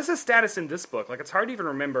 I mean, what is his status in this book? Like, it's hard to even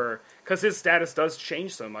remember because his status does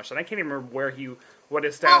change so much, and I can't even remember what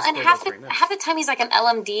his status and half the time he's like an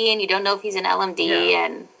LMD, and you don't know if he's an LMD,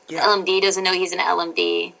 and LMD doesn't know he's an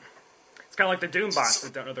LMD. It's kind of like the Doom bots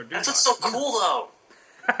that don't know they're Doom bots. That's so cool, though.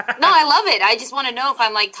 No, I love it. I just want to know if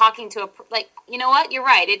I'm like talking to you know what? You're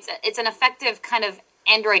right. It's an effective kind of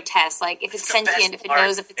android test. Like if it's sentient, if it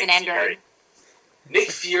knows if it's an android.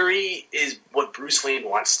 Nick Fury is what Bruce Wayne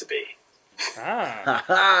wants to be.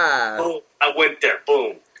 Ah. Boom! I went there.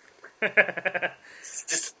 Boom. And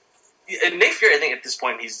Nick Fury, I think at this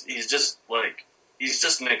point he's just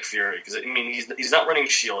Nick Fury because I mean he's not running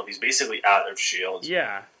Shield. He's basically out of Shield.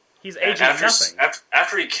 Yeah, he's aging nothing.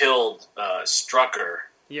 After he killed Strucker.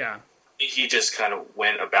 Yeah. He just kind of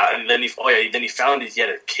went about, and then he found he had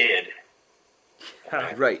a kid.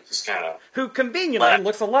 Right. Just kind of who conveniently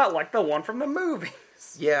looks a lot like the one from the movies.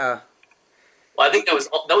 Yeah. Well, I think that was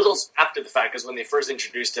also after the fact because when they first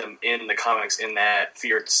introduced him in the comics in that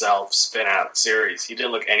Fear Itself spin-out series, he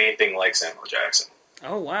didn't look anything like Samuel Jackson.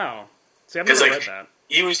 Oh wow! See, I've never read that.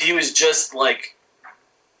 He was just like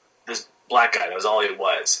this black guy. That was all he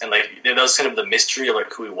was, and like that was kind of the mystery of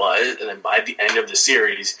like who he was. And then by the end of the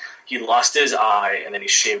series, he lost his eye, and then he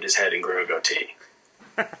shaved his head and grew a goatee.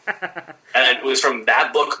 And it was from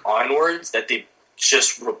that book onwards that they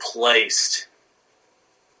just replaced.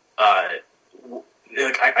 I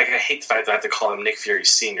hate the fact that I have to call him Nick Fury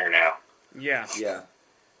Sr. now. Yeah. Yeah.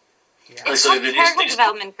 It's called character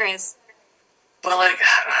development, Chris. But like,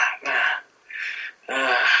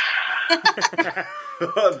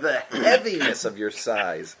 the heaviness of your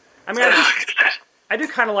size. I mean, I do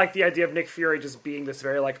kind of like the idea of Nick Fury just being this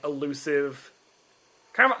very like elusive.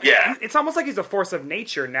 Kind of, yeah. It's almost like he's a force of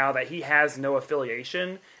nature now that he has no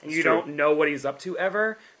affiliation and you don't know what he's up to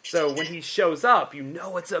ever. So when he shows up, you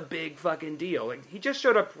know it's a big fucking deal. Like he just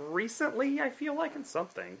showed up recently, I feel like, in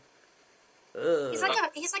something. Ugh.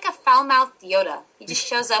 He's like a foul-mouthed Yoda. He just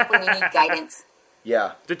shows up when you need guidance.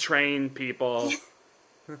 Yeah. To train people.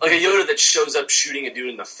 Like a Yoda that shows up shooting a dude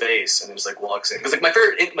in the face and just like walks in. Because like my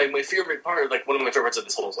favorite part, like one of my favorite parts of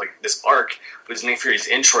this whole this arc was Nick Fury's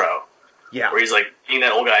intro. Yeah. Where he's like, being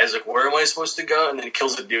that old guy, he's like, where am I supposed to go? And then he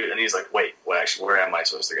kills a dude, and he's like, wait, where am I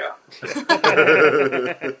supposed to go?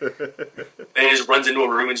 And he just runs into a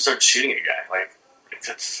room and starts shooting a guy. Like,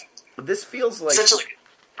 this feels like...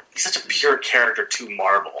 He's such a pure character to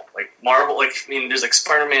Marvel. Like, Marvel, like, I mean, there's like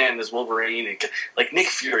Spider-Man, there's Wolverine, and, like, Nick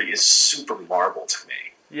Fury is super Marvel to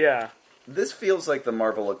me. Yeah. This feels like the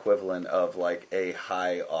Marvel equivalent of, like, a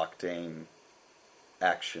high-octane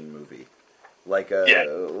action movie. Like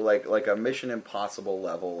a Mission Impossible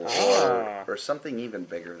level, or something even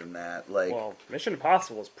bigger than that. Like, well, Mission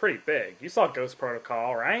Impossible is pretty big. You saw Ghost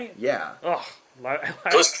Protocol, right? Yeah. Ugh.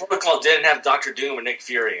 Ghost Protocol didn't have Dr. Doom or Nick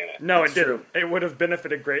Fury in it. No, it didn't. It would have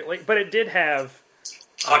benefited greatly, but it did have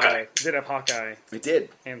Hawkeye. It did.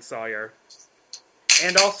 And Sawyer.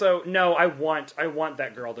 And also, no, I want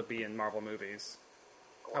that girl to be in Marvel movies.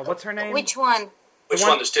 What's her name? Which one? Which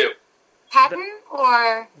one? There's two. Patton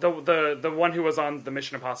or the one who was on the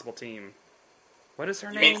Mission Impossible team. What is her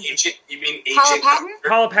name? You mean Paula Patton?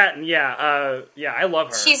 Paula Patton, yeah. I love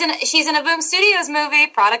her. She's in a Boom Studios movie,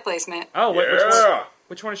 product placement. Oh,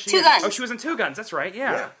 which one is she Two in? Guns. Oh, she was in Two Guns, that's right,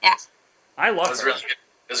 yeah. I love her. Really good.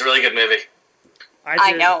 It was a really good movie.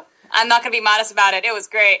 I know. I'm not going to be modest about it. It was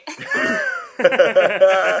great.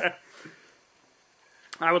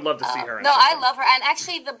 I would love to see her. No, I love her. And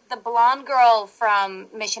actually, the blonde girl from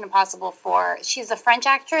Mission Impossible 4, she's a French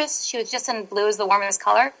actress. She was just in Blue is the Warmest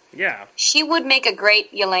Color. Yeah. She would make a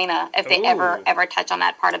great Yelena if they ever touch on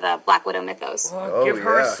that part of the Black Widow mythos. Well, give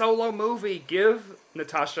her a solo movie. Give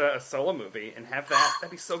Natasha a solo movie and have that.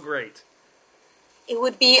 That'd be so great. It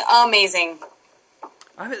would be amazing.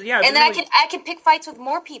 I mean, yeah, And then really, I can pick fights with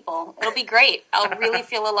more people. It'll be great. I'll really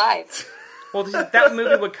feel alive. well, that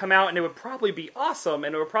movie would come out and it would probably be awesome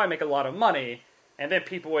and it would probably make a lot of money, and then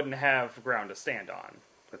people wouldn't have ground to stand on.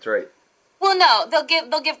 That's right. Well, no,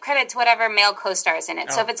 they'll give credit to whatever male co-stars in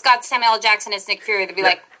it. So Oh. if it's got Samuel L. Jackson as Nick Fury, they'll be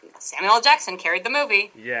like, Samuel L. Jackson carried the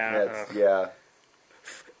movie. Yeah. Yeah.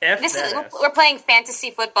 F This that is ass. we're playing fantasy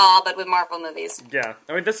football, but with Marvel movies. Yeah.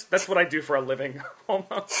 I mean, that's what I do for a living,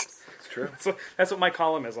 almost. It's true. That's what my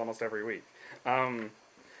column is almost every week.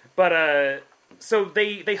 So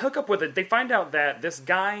they hook up with it. They find out that this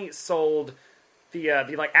guy sold the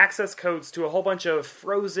like access codes to a whole bunch of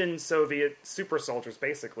frozen Soviet super soldiers,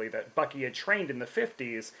 basically, that Bucky had trained in the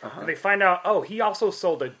 50s. And they find out, he also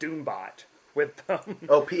sold a Doombot with them.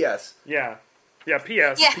 Oh, P.S. Yeah. Yeah,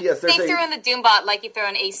 P.S. Yeah, Yes, they there's threw in the Doombot like you throw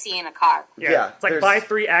an AC in a car. Yeah, It's like there's- buy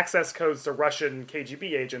 3 access codes to Russian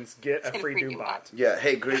KGB agents, get a free Doombot. Yeah,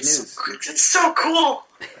 hey, great news. It's so cool.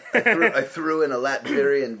 I threw in a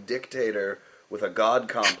Latvian dictator with a god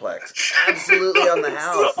complex. Absolutely on the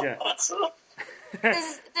house. Yeah. Awesome.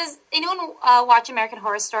 Does anyone watch American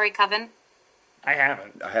Horror Story Coven? I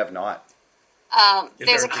haven't. I have not.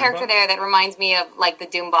 There's there a a character Doombot? there that reminds me of like the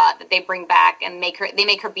Doombot that they bring back and make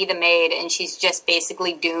her be the maid, and she's just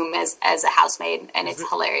basically Doom as a housemaid, and it's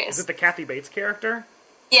hilarious. Is it the Kathy Bates character?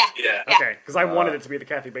 Yeah. Yeah. Okay, because I wanted it to be the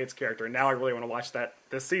Kathy Bates character, and now I really want to watch that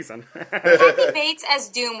this season. Kathy Bates as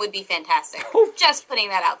Doom would be fantastic. Just putting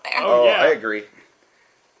that out there. Oh, Oh, yeah. I agree.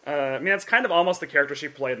 I mean, that's kind of almost the character she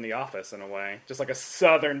played in The Office, in a way. Just like a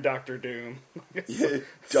Southern Doctor Doom.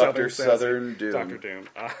 Dr. sassy Southern Doom. Doctor Doom.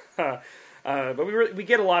 But we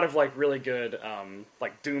get a lot of like really good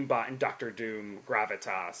like Doombot and Doctor Doom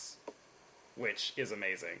gravitas, which is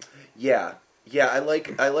amazing. Yeah, I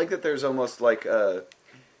like that. There's almost like so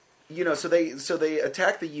they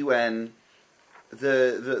attack the UN.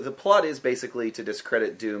 The plot is basically to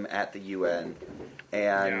discredit Doom at the UN,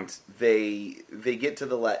 and they get to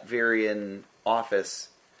the Latvian office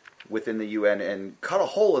within the UN and cut a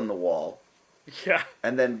hole in the wall. Yeah.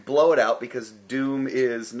 And then blow it out because Doom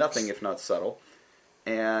is nothing if not subtle,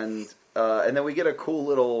 and then we get a cool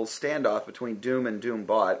little standoff between Doom and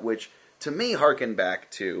Doombot, which to me harkened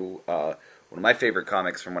back to one of my favorite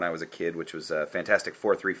comics from when I was a kid, which was Fantastic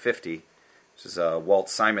Four 350, which is Walt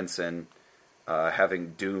Simonson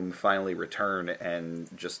having Doom finally return and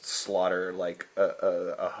just slaughter like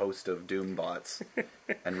a host of Doombots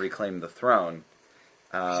and reclaim the throne.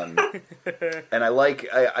 And I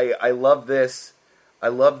love this. I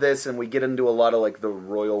love this, and we get into a lot of like the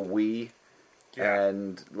royal we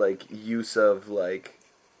and like use of like.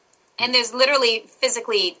 And there's literally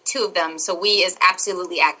physically 2 of them, so we is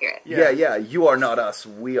absolutely accurate. Yeah. You are not us.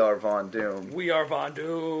 We are Von Doom. We are Von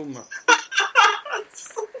Doom.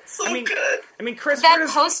 So I mean, good. I mean, Chris, That where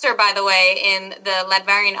does... poster, by the way, in the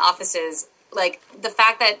Latvian offices, like the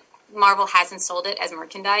fact that Marvel hasn't sold it as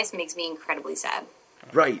merchandise makes me incredibly sad.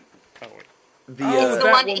 Right. Oh, The It's the that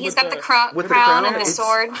one. one He's with got the, the- crown with the and the it's-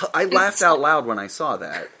 sword. I laughed out loud when I saw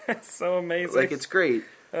that. it's so amazing. Like it's great,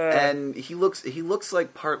 and he looks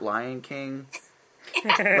like part Lion King.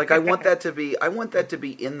 Like I want that to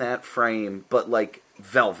be in that frame, but like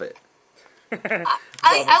velvet. I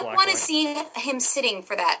black want to light. see him sitting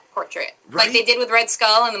for that portrait, Right? like they did with Red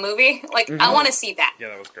Skull in the movie. Like I want to see that. Yeah,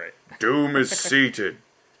 that was great. Doom is seated.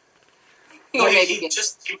 No, Maybe he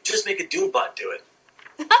just make a Doombot do it.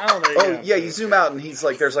 Oh, there you Oh go. yeah, you zoom out and he's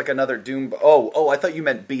like, there's like another Doom. Oh, I thought you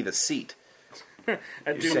meant be the seat. A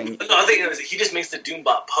You're Doom- saying No, I think it was, he just makes the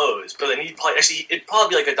Doombot pose, but then it'd probably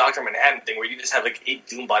be like a Dr. Manhattan thing where you just have like 8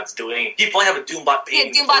 Doombots doing. He'd probably have a Doombot Yeah,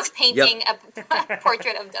 painting. Doombot's painting a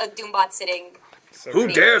portrait of a Doombot sitting. so who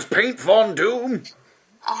good. dares paint Von Doom?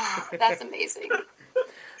 Oh, that's amazing.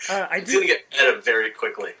 I It's gonna do. get meta very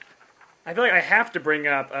quickly. I feel like I have to bring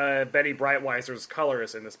up Betty Breitweiser's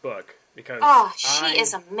colorist in this book because Oh, she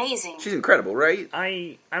is amazing. She's incredible, right?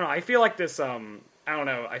 I don't know. I feel like this. I don't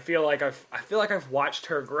know. I feel like I've watched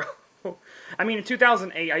her grow. I mean, in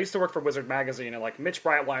 2008, I used to work for Wizard Magazine, and like Mitch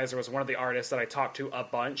Breitweiser was one of the artists that I talked to a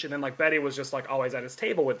bunch, and then like Betty was just like always at his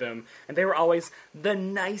table with them, and they were always the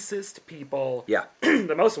nicest people, Yeah.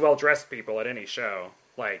 the most well dressed people at any show.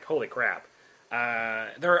 Like, holy crap,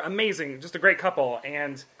 they're amazing, just a great couple.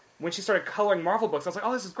 And when she started coloring Marvel books, I was like,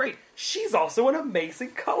 oh, this is great. She's also an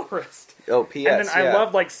amazing colorist. Oh, P.S. And then I yeah.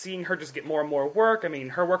 love like seeing her just get more and more work. I mean,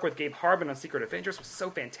 her work with Gabe Harbin on Secret Avengers was so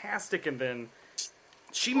fantastic, and then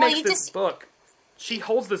she Well, makes you this just- book. She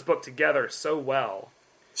holds this book together so well.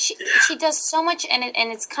 She does so much, and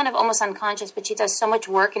it's kind of almost unconscious, but she does so much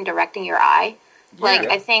work in directing your eye. Like,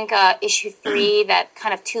 Yeah. I think issue 3, that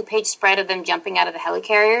kind of 2-page spread of them jumping out of the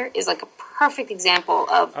helicarrier is like a perfect example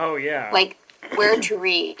of Oh yeah, like where to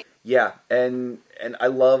read. Yeah, and I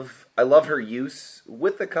love her use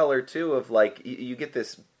with the color too of like you get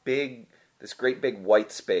this great big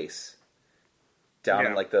white space down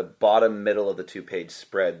in like the bottom middle of the 2-page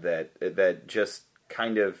spread that just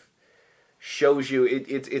kind of shows you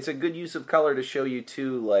it's a good use of color to show you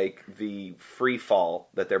too like the free fall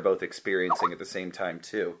that they're both experiencing at the same time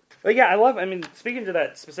too. But yeah, I mean, speaking to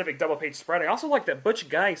that specific double-page spread, I also like that Butch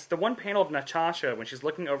Geist, the one panel of Natasha when she's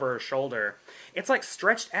looking over her shoulder, it's like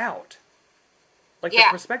stretched out. Like the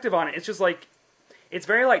perspective on it, it's just like, it's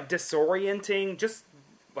very like disorienting, just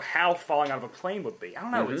how falling out of a plane would be. I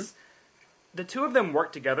don't know, it's, the two of them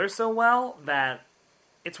work together so well that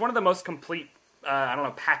it's one of the most complete,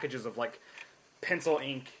 packages of like pencil,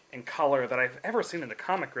 ink, and color that I've ever seen in the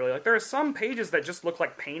comic, really. Like, there are some pages that just look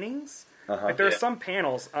like paintings. Like, there are some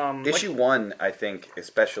panels. Issue 1, I think,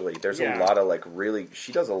 especially, there's a lot of, like, really...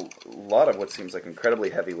 She does a lot of what seems like incredibly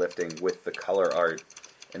heavy lifting with the color art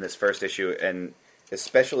in this first issue, and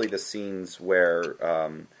especially the scenes where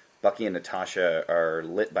Bucky and Natasha are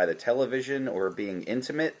lit by the television or being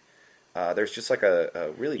intimate. There's just, like,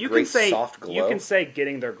 a really soft glow. You can say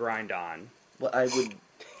getting their grind on. Well,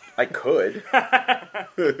 I could.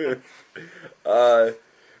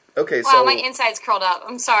 Okay, wow, my insides curled up.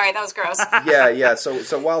 I'm sorry, that was gross. Yeah.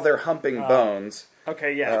 So while they're humping bones,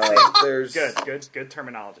 okay, yeah, there's good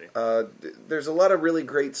terminology. There's a lot of really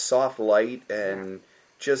great soft light and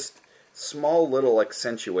just small little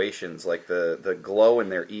accentuations, like the glow in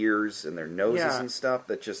their ears and their noses and stuff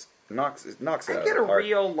that just knocks it out of the park.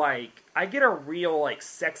 I get a real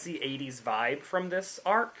sexy '80s vibe from this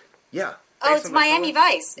arc. Yeah. Oh, it's Miami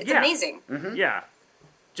Vice. It's amazing. Mm-hmm. Yeah.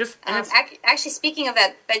 Just actually, speaking of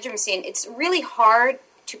that bedroom scene, it's really hard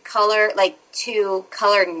to color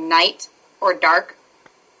night or dark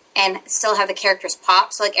and still have the characters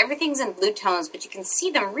pop. So everything's in blue tones, but you can see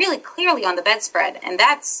them really clearly on the bedspread, and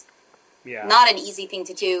that's not an easy thing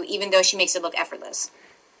to do, even though she makes it look effortless.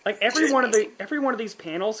 Like every one of these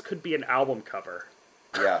panels could be an album cover.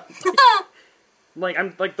 Yeah.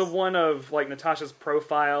 I'm the one of Natasha's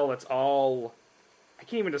profile. It's all, I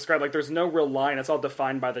can't even describe. There's no real line. It's all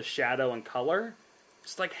defined by the shadow and color.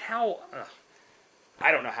 Just how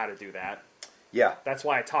I don't know how to do that. Yeah, that's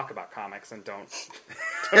why I talk about comics and don't.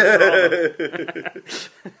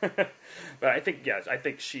 But I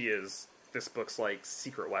think she is this book's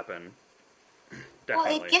secret weapon.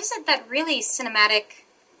 Definitely. Well, it gives it that really cinematic,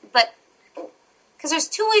 but. Because there's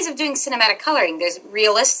two ways of doing cinematic coloring. There's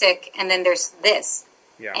realistic, and then there's this.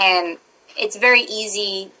 Yeah. And it's very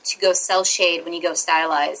easy to go cell shade when you go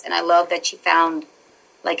stylized. And I love that she found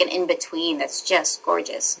an in-between that's just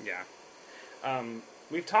gorgeous. Yeah.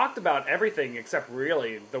 We've talked about everything except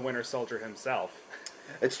really the Winter Soldier himself.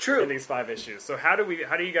 It's true. In these 5 issues. So how do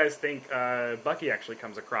you guys think Bucky actually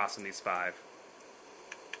comes across in these 5?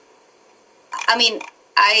 I mean,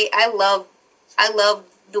 I love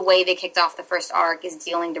the way they kicked off the first arc is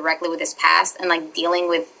dealing directly with his past and dealing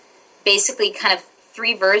with basically kind of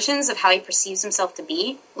 3 versions of how he perceives himself to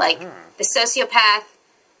be, the sociopath,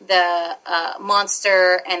 the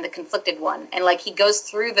monster, and the conflicted one. And he goes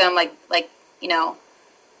through them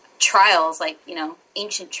trials,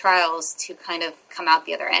 ancient trials to kind of come out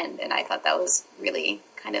the other end. And I thought that was really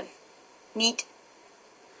kind of neat.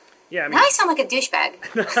 Yeah, now I sound like a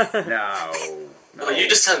douchebag. No. You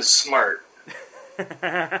just sound smart.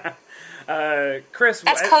 Chris,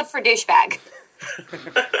 that's code for douchebag.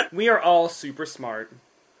 We are all super smart,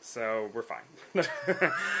 so we're fine.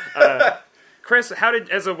 Chris,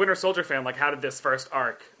 as a Winter Soldier fan, how did this first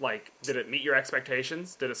arc, did it meet your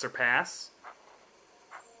expectations? Did it surpass?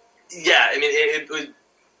 Yeah, I mean, it was...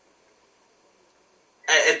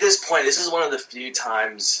 At this point, this is one of the few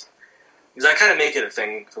times... Because I kind of make it a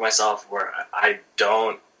thing for myself where I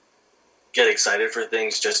don't get excited for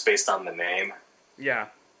things just based on the name. Yeah.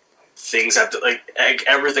 Things have to,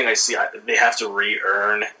 everything I see, they have to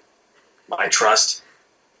re-earn my trust.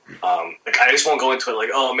 I just won't go into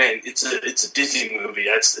it oh man, it's a Disney movie,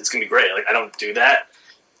 it's gonna be great. I don't do that.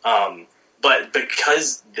 But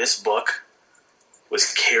because this book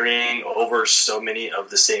was carrying over so many of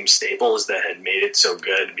the same staples that had made it so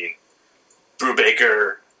good, I mean,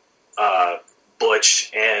 Brubaker,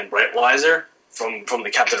 Butch, and Breitweiser from the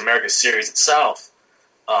Captain America series itself,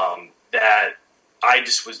 that I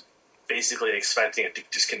just was basically expecting it to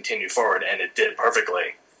just continue forward, and it did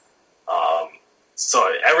perfectly.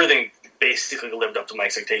 So everything basically lived up to my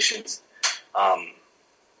expectations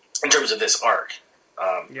in terms of this arc.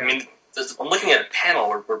 I mean, I'm looking at a panel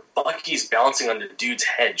where Bucky's balancing on the dude's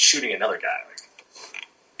head, shooting another guy.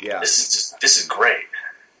 This is great.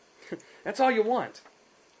 That's all you want.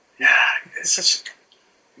 Yeah, it's such...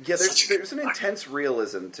 Yeah, there's an intense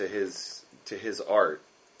realism to his art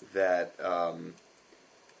that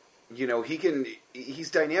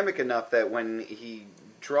he's dynamic enough that when he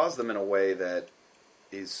draws them in a way that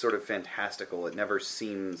is sort of fantastical, it never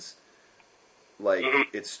seems like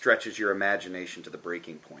it stretches your imagination to the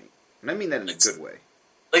breaking point. And I mean that in a good way.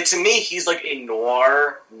 Like, to me, he's like a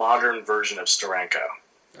noir modern version of Steranko.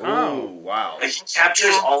 Oh, wow. Like, he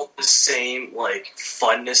captures all the same, like,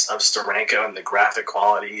 funness of Steranko and the graphic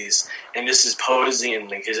qualities, and just his posing and,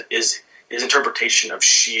 like, his interpretation of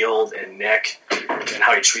S.H.I.E.L.D. and Nick and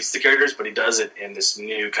how he treats the characters, but he does it in this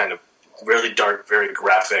new kind of really dark, very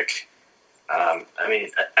graphic. I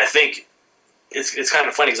think it's kind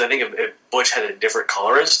of funny, because I think if Butch had a different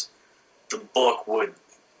colorist, the book would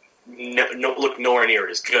look nowhere near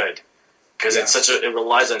as good, because it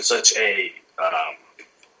relies on such a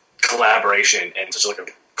collaboration and such like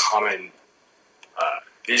a common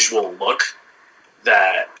visual look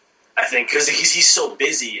that I think, because he's so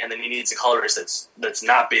busy, and then he needs a colorist that's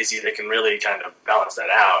not busy that can really kind of balance that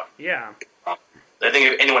out. Yeah. I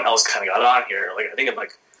think if anyone else kind of got on here, like I think of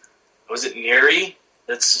like, was it Neri?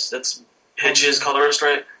 That's Hitch's colorist,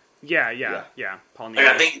 right? Yeah. Paul Neri.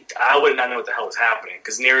 Like, I think I would not know what the hell was happening,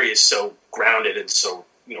 because Neri is so grounded and so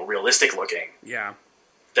realistic looking. Yeah.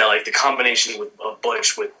 That like the combination of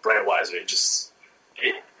Butch with Breitweiser,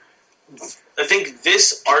 I think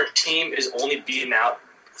this art team is only beaten out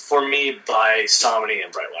for me by Somni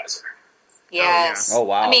and Breitweiser. Yes. Oh,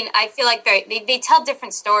 wow. I mean, I feel like they tell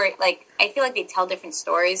different stories. Like, I feel like they tell different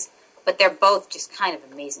stories, but they're both just kind of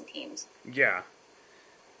amazing teams. Yeah.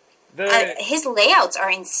 His layouts are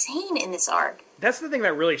insane in this arc. That's the thing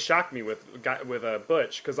that really shocked me with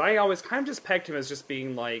Butch, because I always kind of just pegged him as just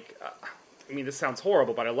being like, I mean, this sounds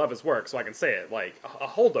horrible, but I love his work, so I can say it, like a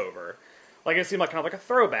holdover. Like, it seemed like kind of like a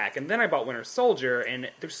throwback. And then I bought Winter Soldier, and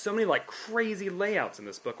there's so many like crazy layouts in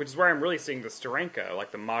this book, which is where I'm really seeing the Steranko,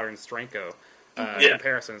 like the modern Steranko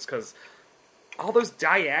comparisons, because all those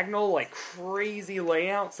diagonal, like, crazy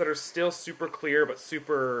layouts that are still super clear, but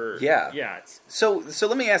super... Yeah. Yeah. So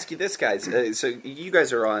let me ask you this, guys. So you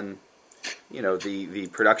guys are on, the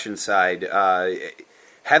production side.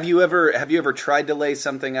 Have you ever tried to lay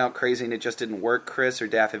something out crazy and it just didn't work, Chris or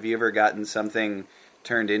Daff? Have you ever gotten something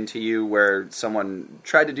turned into you where someone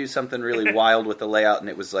tried to do something really wild with the layout and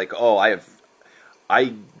it was like, oh,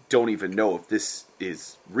 I don't even know if this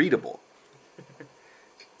is readable?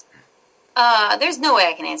 There's no way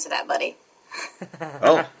I can answer that, buddy.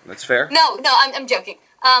 Oh, that's fair. No, I'm joking.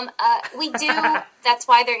 We do. That's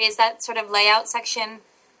why there is that sort of layout section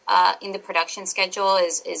in the production schedule.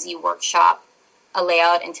 Is you workshop a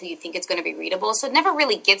layout until you think it's going to be readable. So it never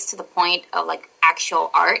really gets to the point of like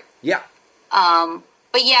actual art. Yeah.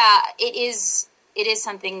 But yeah, it is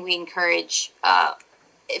something we encourage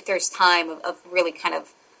if there's time of really kind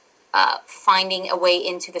of finding a way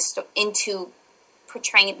into into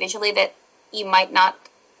portraying it visually that you might not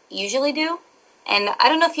usually do. And I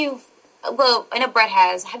don't know if I know Brett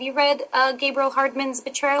has. Have you read Gabriel Hardman's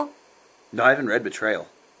Betrayal? No, I haven't read Betrayal.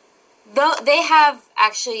 Though they have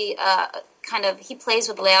actually he plays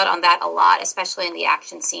with layout on that a lot, especially in the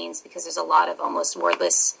action scenes, because there's a lot of almost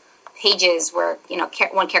wordless pages where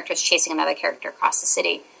one character is chasing another character across the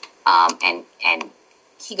city, and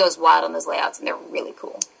he goes wild on those layouts, and they're really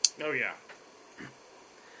cool. Oh yeah.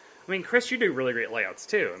 I mean, Chris, you do really great layouts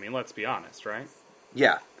too. I mean, let's be honest, right?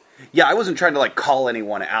 Yeah. Yeah, I wasn't trying to like call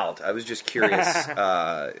anyone out. I was just curious,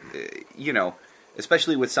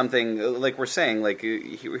 especially with something like we're saying, like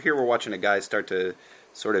here we're watching a guy start to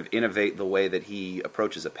sort of innovate the way that he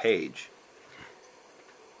approaches a page.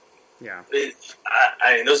 Yeah.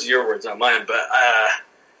 I mean, those are your words, not mine. But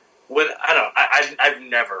I've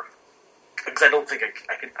never, because I don't think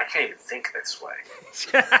I can't even think this way.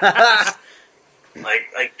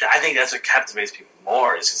 Like I think that's what captivates people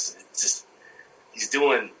more. Is just he's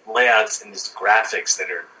doing layouts and just graphics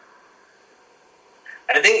that are.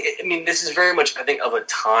 I mean, this is very much of a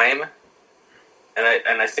time,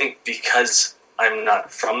 and I think because I'm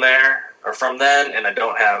not from there or from then, and I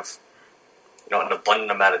don't have an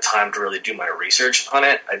abundant amount of time to really do my research on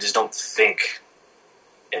it. I just don't think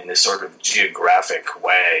in this sort of geographic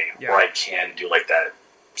way where I can do like that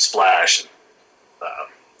splash and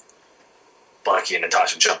Bucky and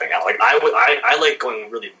Natasha jumping out. Like I like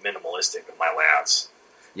going really minimalistic with my layouts.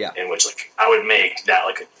 Yeah. In which like I would make that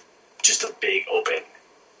like just a big open,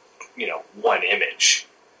 one image,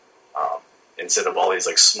 instead of all these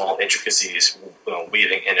like small intricacies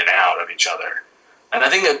weaving in and out of each other. And I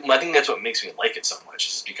think that's what makes me like it so much,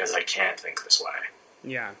 is because I can think this way.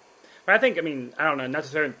 Yeah. But I don't know, not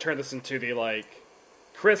to turn this into the, like,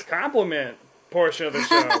 Chris compliment portion of the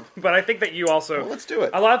show, but I think that you also Well, let's do it.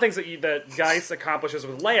 a lot of things that Geist accomplishes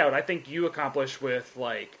with layout. I think you accomplish with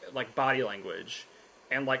like body language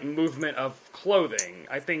and like movement of clothing.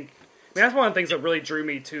 I mean, that's one of the things that really drew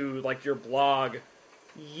me to like your blog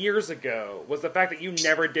years ago was the fact that you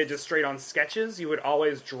never did just straight on sketches. You would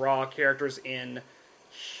always draw characters in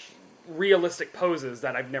realistic poses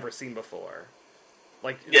that I've never seen before.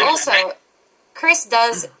 Like Also, Chris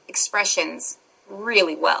does expressions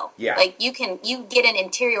really well. Yeah. Like you get an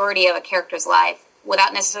interiority of a character's life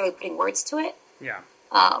without necessarily putting words to it. yeah.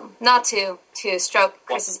 Not to stroke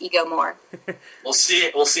Chris's ego more. We'll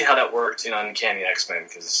see how that worked in Uncanny X-Men,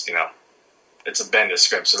 because, it's a Bendis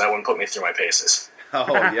script, so that wouldn't put me through my paces.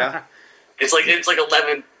 Oh yeah. It's like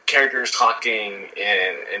 11 characters talking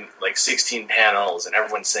in like 16 panels, and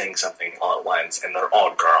everyone's saying something all at once, and they're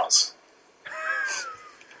all girls.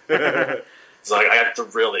 So I have to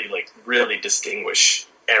really distinguish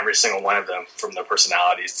every single one of them from their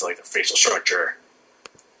personalities to like their facial structure.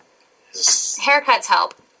 Haircuts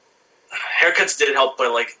help. Haircuts did help,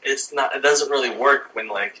 but like it doesn't really work when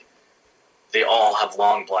like they all have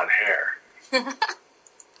long blonde hair.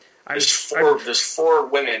 There's four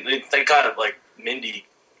women. Thank God, like Mindy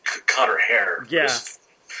cut her hair. Yeah.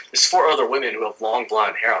 There's 4 other women who have long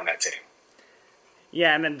blonde hair on that team.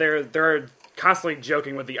 Yeah, and then they're constantly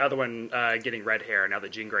joking with the other one getting red hair now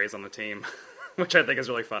that Jean Grey's on the team, which I think is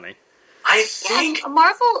really funny. I think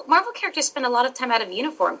Marvel characters spend a lot of time out of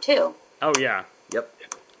uniform too. Oh yeah, Yep.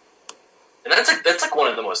 and that's like one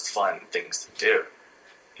of the most fun things to do.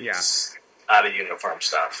 yeah, Is out of uniform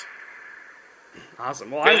stuff.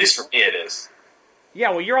 awesome. Well, At least for me, it is.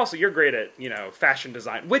 yeah, well, you're great at fashion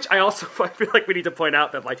design, which I feel like we need to point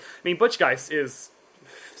out that Butch Geist is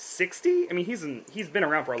 60. I mean, he's been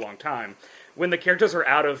around for a long time. When the characters are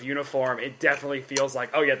out of uniform, it definitely feels like,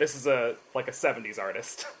 oh yeah, this is a 70s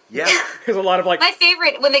artist. Yeah. There's a lot of My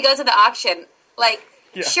favorite when they go to the auction,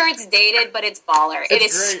 Yeah. sure it's dated, but it's baller. It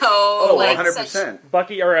It's is great. so Oh, like 100%. such-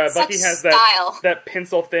 Bucky such has style. that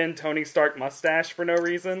pencil thin Tony Stark mustache for no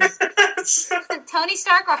reason. Tony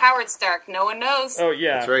Stark or Howard Stark, no one knows. Oh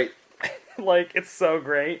yeah, That's right. it's so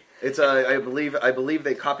great. It's I believe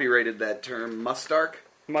they copyrighted that term Mustark.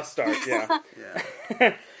 Mustark, yeah.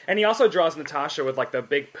 Yeah. And he also draws Natasha with the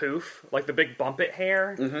big poof, the big bump it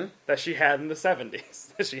hair that she had in the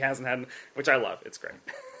 70s. That she hasn't had, which I love. It's great.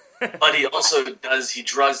 But he also he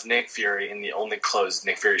draws Nick Fury in the only clothes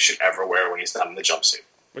Nick Fury should ever wear when he's not in the jumpsuit.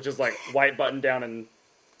 Which is white button down and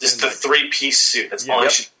Just the 3-piece suit. That's Yeah. all he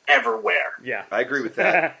Yep. should ever wear. yeah. I agree with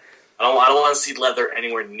that. I don't want to see leather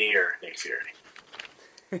anywhere near Nick Fury.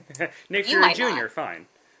 Nick You Fury might Jr. not. Fine,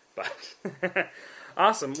 but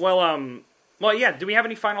awesome. Well, yeah. Do we have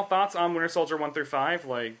any final thoughts on Winter Soldier 1 through 5?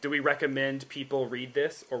 Do we recommend people read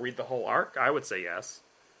this or read the whole arc? I would say yes.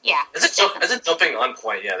 Yeah. As a jumping on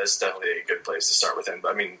point, yeah, this is definitely a good place to start with him.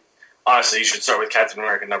 But I mean, honestly, you should start with Captain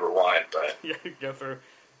America #1. But Yeah, go through.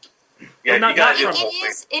 yeah, Well, you gotta do the not whole It thing.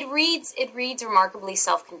 is. It reads remarkably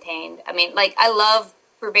self-contained. I mean, I love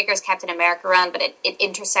Brubaker's Captain America run, but it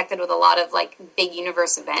intersected with a lot of big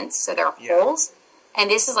universe events, so there are Yeah. holes. And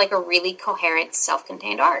this is a really coherent,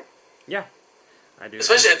 self-contained arc. Yeah, I do.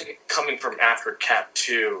 Especially I think coming from after Cap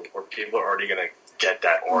 2, where people are already going to get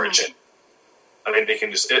that origin. I mean, they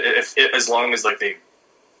can just as long as they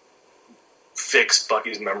fix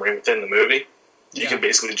Bucky's memory within the movie, you Yeah. can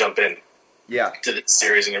basically jump in Yeah. to the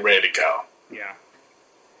series and you're ready to go. Yeah.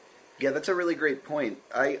 Yeah, that's a really great point.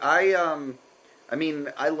 I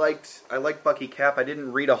mean, I liked Bucky Cap. I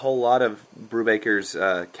didn't read a whole lot of Brubaker's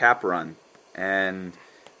Cap run, and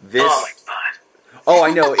this. Oh my god! Oh, I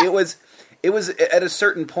know. It was at a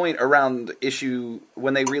certain point around issue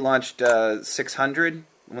when they relaunched 600.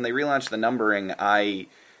 When they relaunched the numbering, I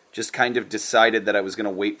just kind of decided that I was going to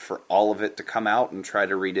wait for all of it to come out and try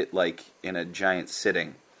to read it in a giant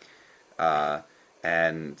sitting.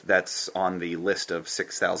 And that's on the list of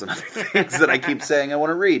 6,000 other things that I keep saying I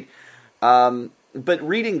want to read. But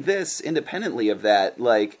reading this independently of that,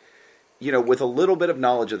 with a little bit of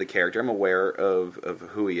knowledge of the character, I'm aware of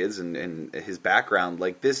who he is and his background.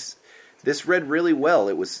 This read really well.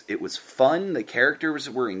 It was fun. The characters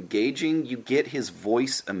were engaging. You get his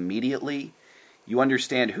voice immediately. You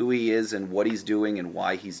understand who he is and what he's doing and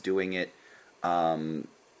why he's doing it.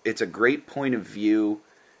 It's a great point of view,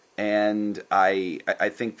 and I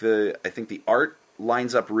think the art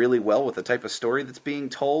lines up really well with the type of story that's being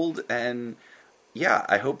told. And yeah,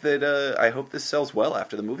 I hope this sells well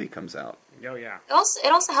after the movie comes out. Oh yeah.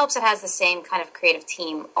 It also helps it has the same kind of creative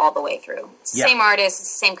team all the way through. It's the Yeah. same artist,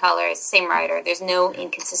 it's the same colors, same writer. There's no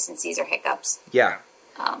inconsistencies or hiccups. Yeah.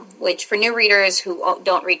 Which for new readers who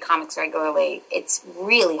don't read comics regularly, it's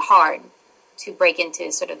really hard to break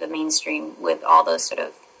into sort of the mainstream with all those sort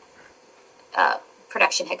of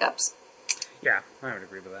production hiccups. Yeah, I would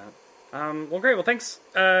agree with that. Well, great. Well, thanks.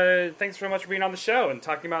 Thanks very much for being on the show and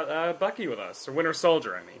talking about Bucky with us, or Winter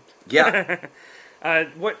Soldier, I mean. Yeah.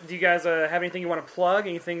 What do you guys have anything you want to plug?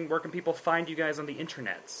 Anything? Where can people find you guys on the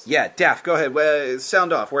internets? Yeah, Daff, go ahead.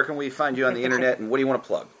 Sound off. Where can we find you on the internet, and what do you want to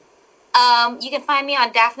plug? You can find me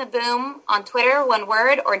on Daphne Boom on Twitter, one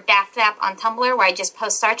word, or DaphNap on Tumblr, where I just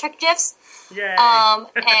post Star Trek GIFs. Yay!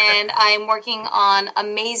 And I'm working on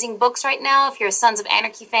amazing books right now. If you're a Sons of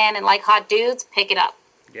Anarchy fan and like hot dudes, pick it up.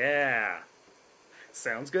 Yeah.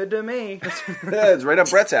 Sounds good to me. Yeah, it's right up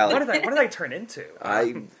Brett's alley. What did I turn into?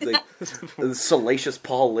 The salacious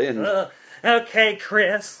Paul Lynde. Okay,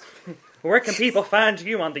 Chris. Where can people find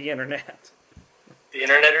you on the internet? The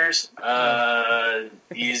interneters,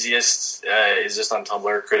 easiest is just on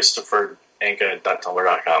Tumblr,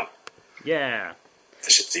 ChristopherAnka.tumblr.com. Yeah.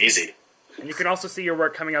 This shit's easy. And you can also see your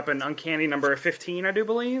work coming up in Uncanny number 15, I do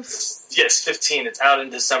believe. Yes, 15. It's out in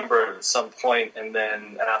December at some point, and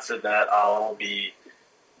then after that I'll be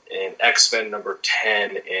in X-Men number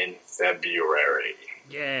 10 in February.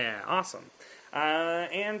 Yeah, awesome.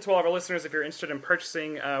 And to all of our listeners, if you're interested in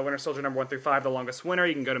purchasing Winter Soldier number 1 through 5, The Longest Winter,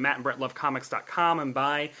 you can go to mattandbrettlovecomics.com and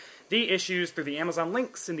buy the issues through the Amazon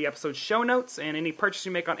links in the episode show notes. And any purchase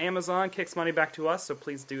you make on Amazon kicks money back to us, so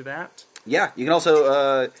please do that. Yeah, you can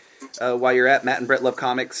also, while you're at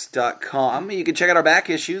mattandbrettlovecomics.com, you can check out our back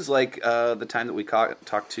issues, like the time that we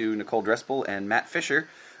talked to Nicole Drespel and Matt Fisher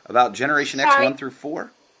about Generation X 1 through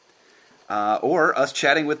 4. Or us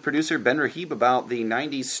chatting with producer Ben Rahib about the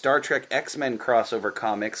 90s Star Trek X-Men crossover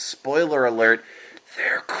comics. Spoiler alert,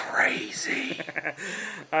 they're crazy.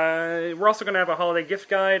 We're also going to have a holiday gift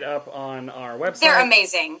guide up on our website. They're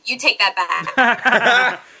amazing. You take that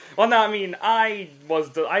back. Well, no, I mean, I was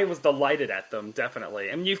delighted at them, definitely.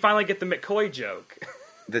 And you finally get the McCoy joke.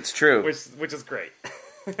 That's true. Which is great.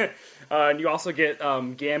 And you also get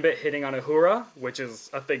Gambit hitting on Uhura, which is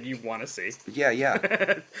a thing you want to see.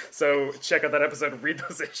 Yeah. So check out that episode and read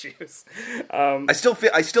those issues. I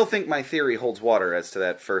still think my theory holds water as to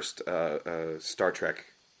that first Star Trek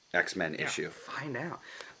X-Men issue. Find out.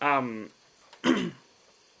 And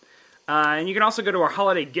you can also go to our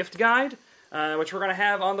holiday gift guide, which we're going to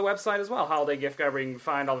have on the website as well. Holiday gift guide, where you can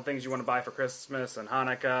find all the things you want to buy for Christmas and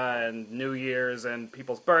Hanukkah and New Year's and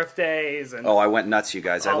people's birthdays. And I went nuts, you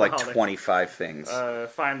guys. I have like holiday. 25 things.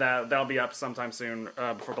 Find that'll be up sometime soon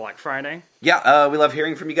before Black Friday. Yeah, we love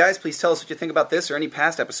hearing from you guys. Please tell us what you think about this or any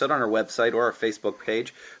past episode on our website or our Facebook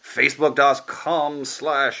page,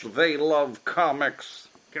 facebook.com/theylovecomics.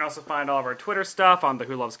 You can also find all of our Twitter stuff on the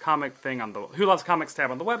Who Loves Comic thing on the Who Loves Comics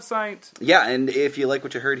tab on the website. Yeah, and if you like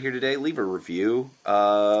what you heard here today, leave a review.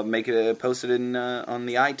 Post it in on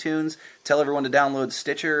the iTunes. Tell everyone to download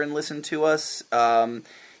Stitcher and listen to us.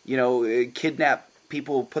 Kidnap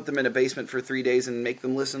people, put them in a basement for 3 days, and make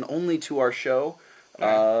them listen only to our show.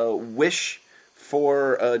 Wish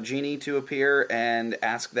for a genie to appear and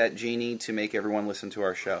ask that genie to make everyone listen to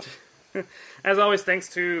our show. As always, thanks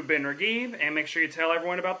to Ben Regib, and make sure you tell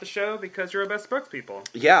everyone about the show because you're our best spokespeople.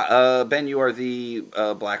 Yeah, Ben, you are the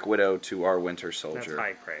Black Widow to our Winter Soldier. That's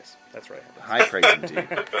high praise. That's right. High praise indeed.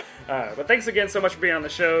 But thanks again so much for being on the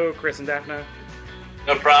show, Chris and Daphne.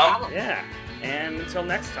 No problem. Yeah. And until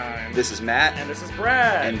next time. This is Matt. And this is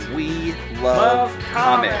Brad. And we love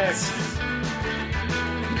comics.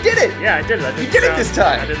 You did it! Yeah, I did it. You did it this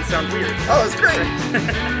time! I didn't sound weird. Oh, it's great!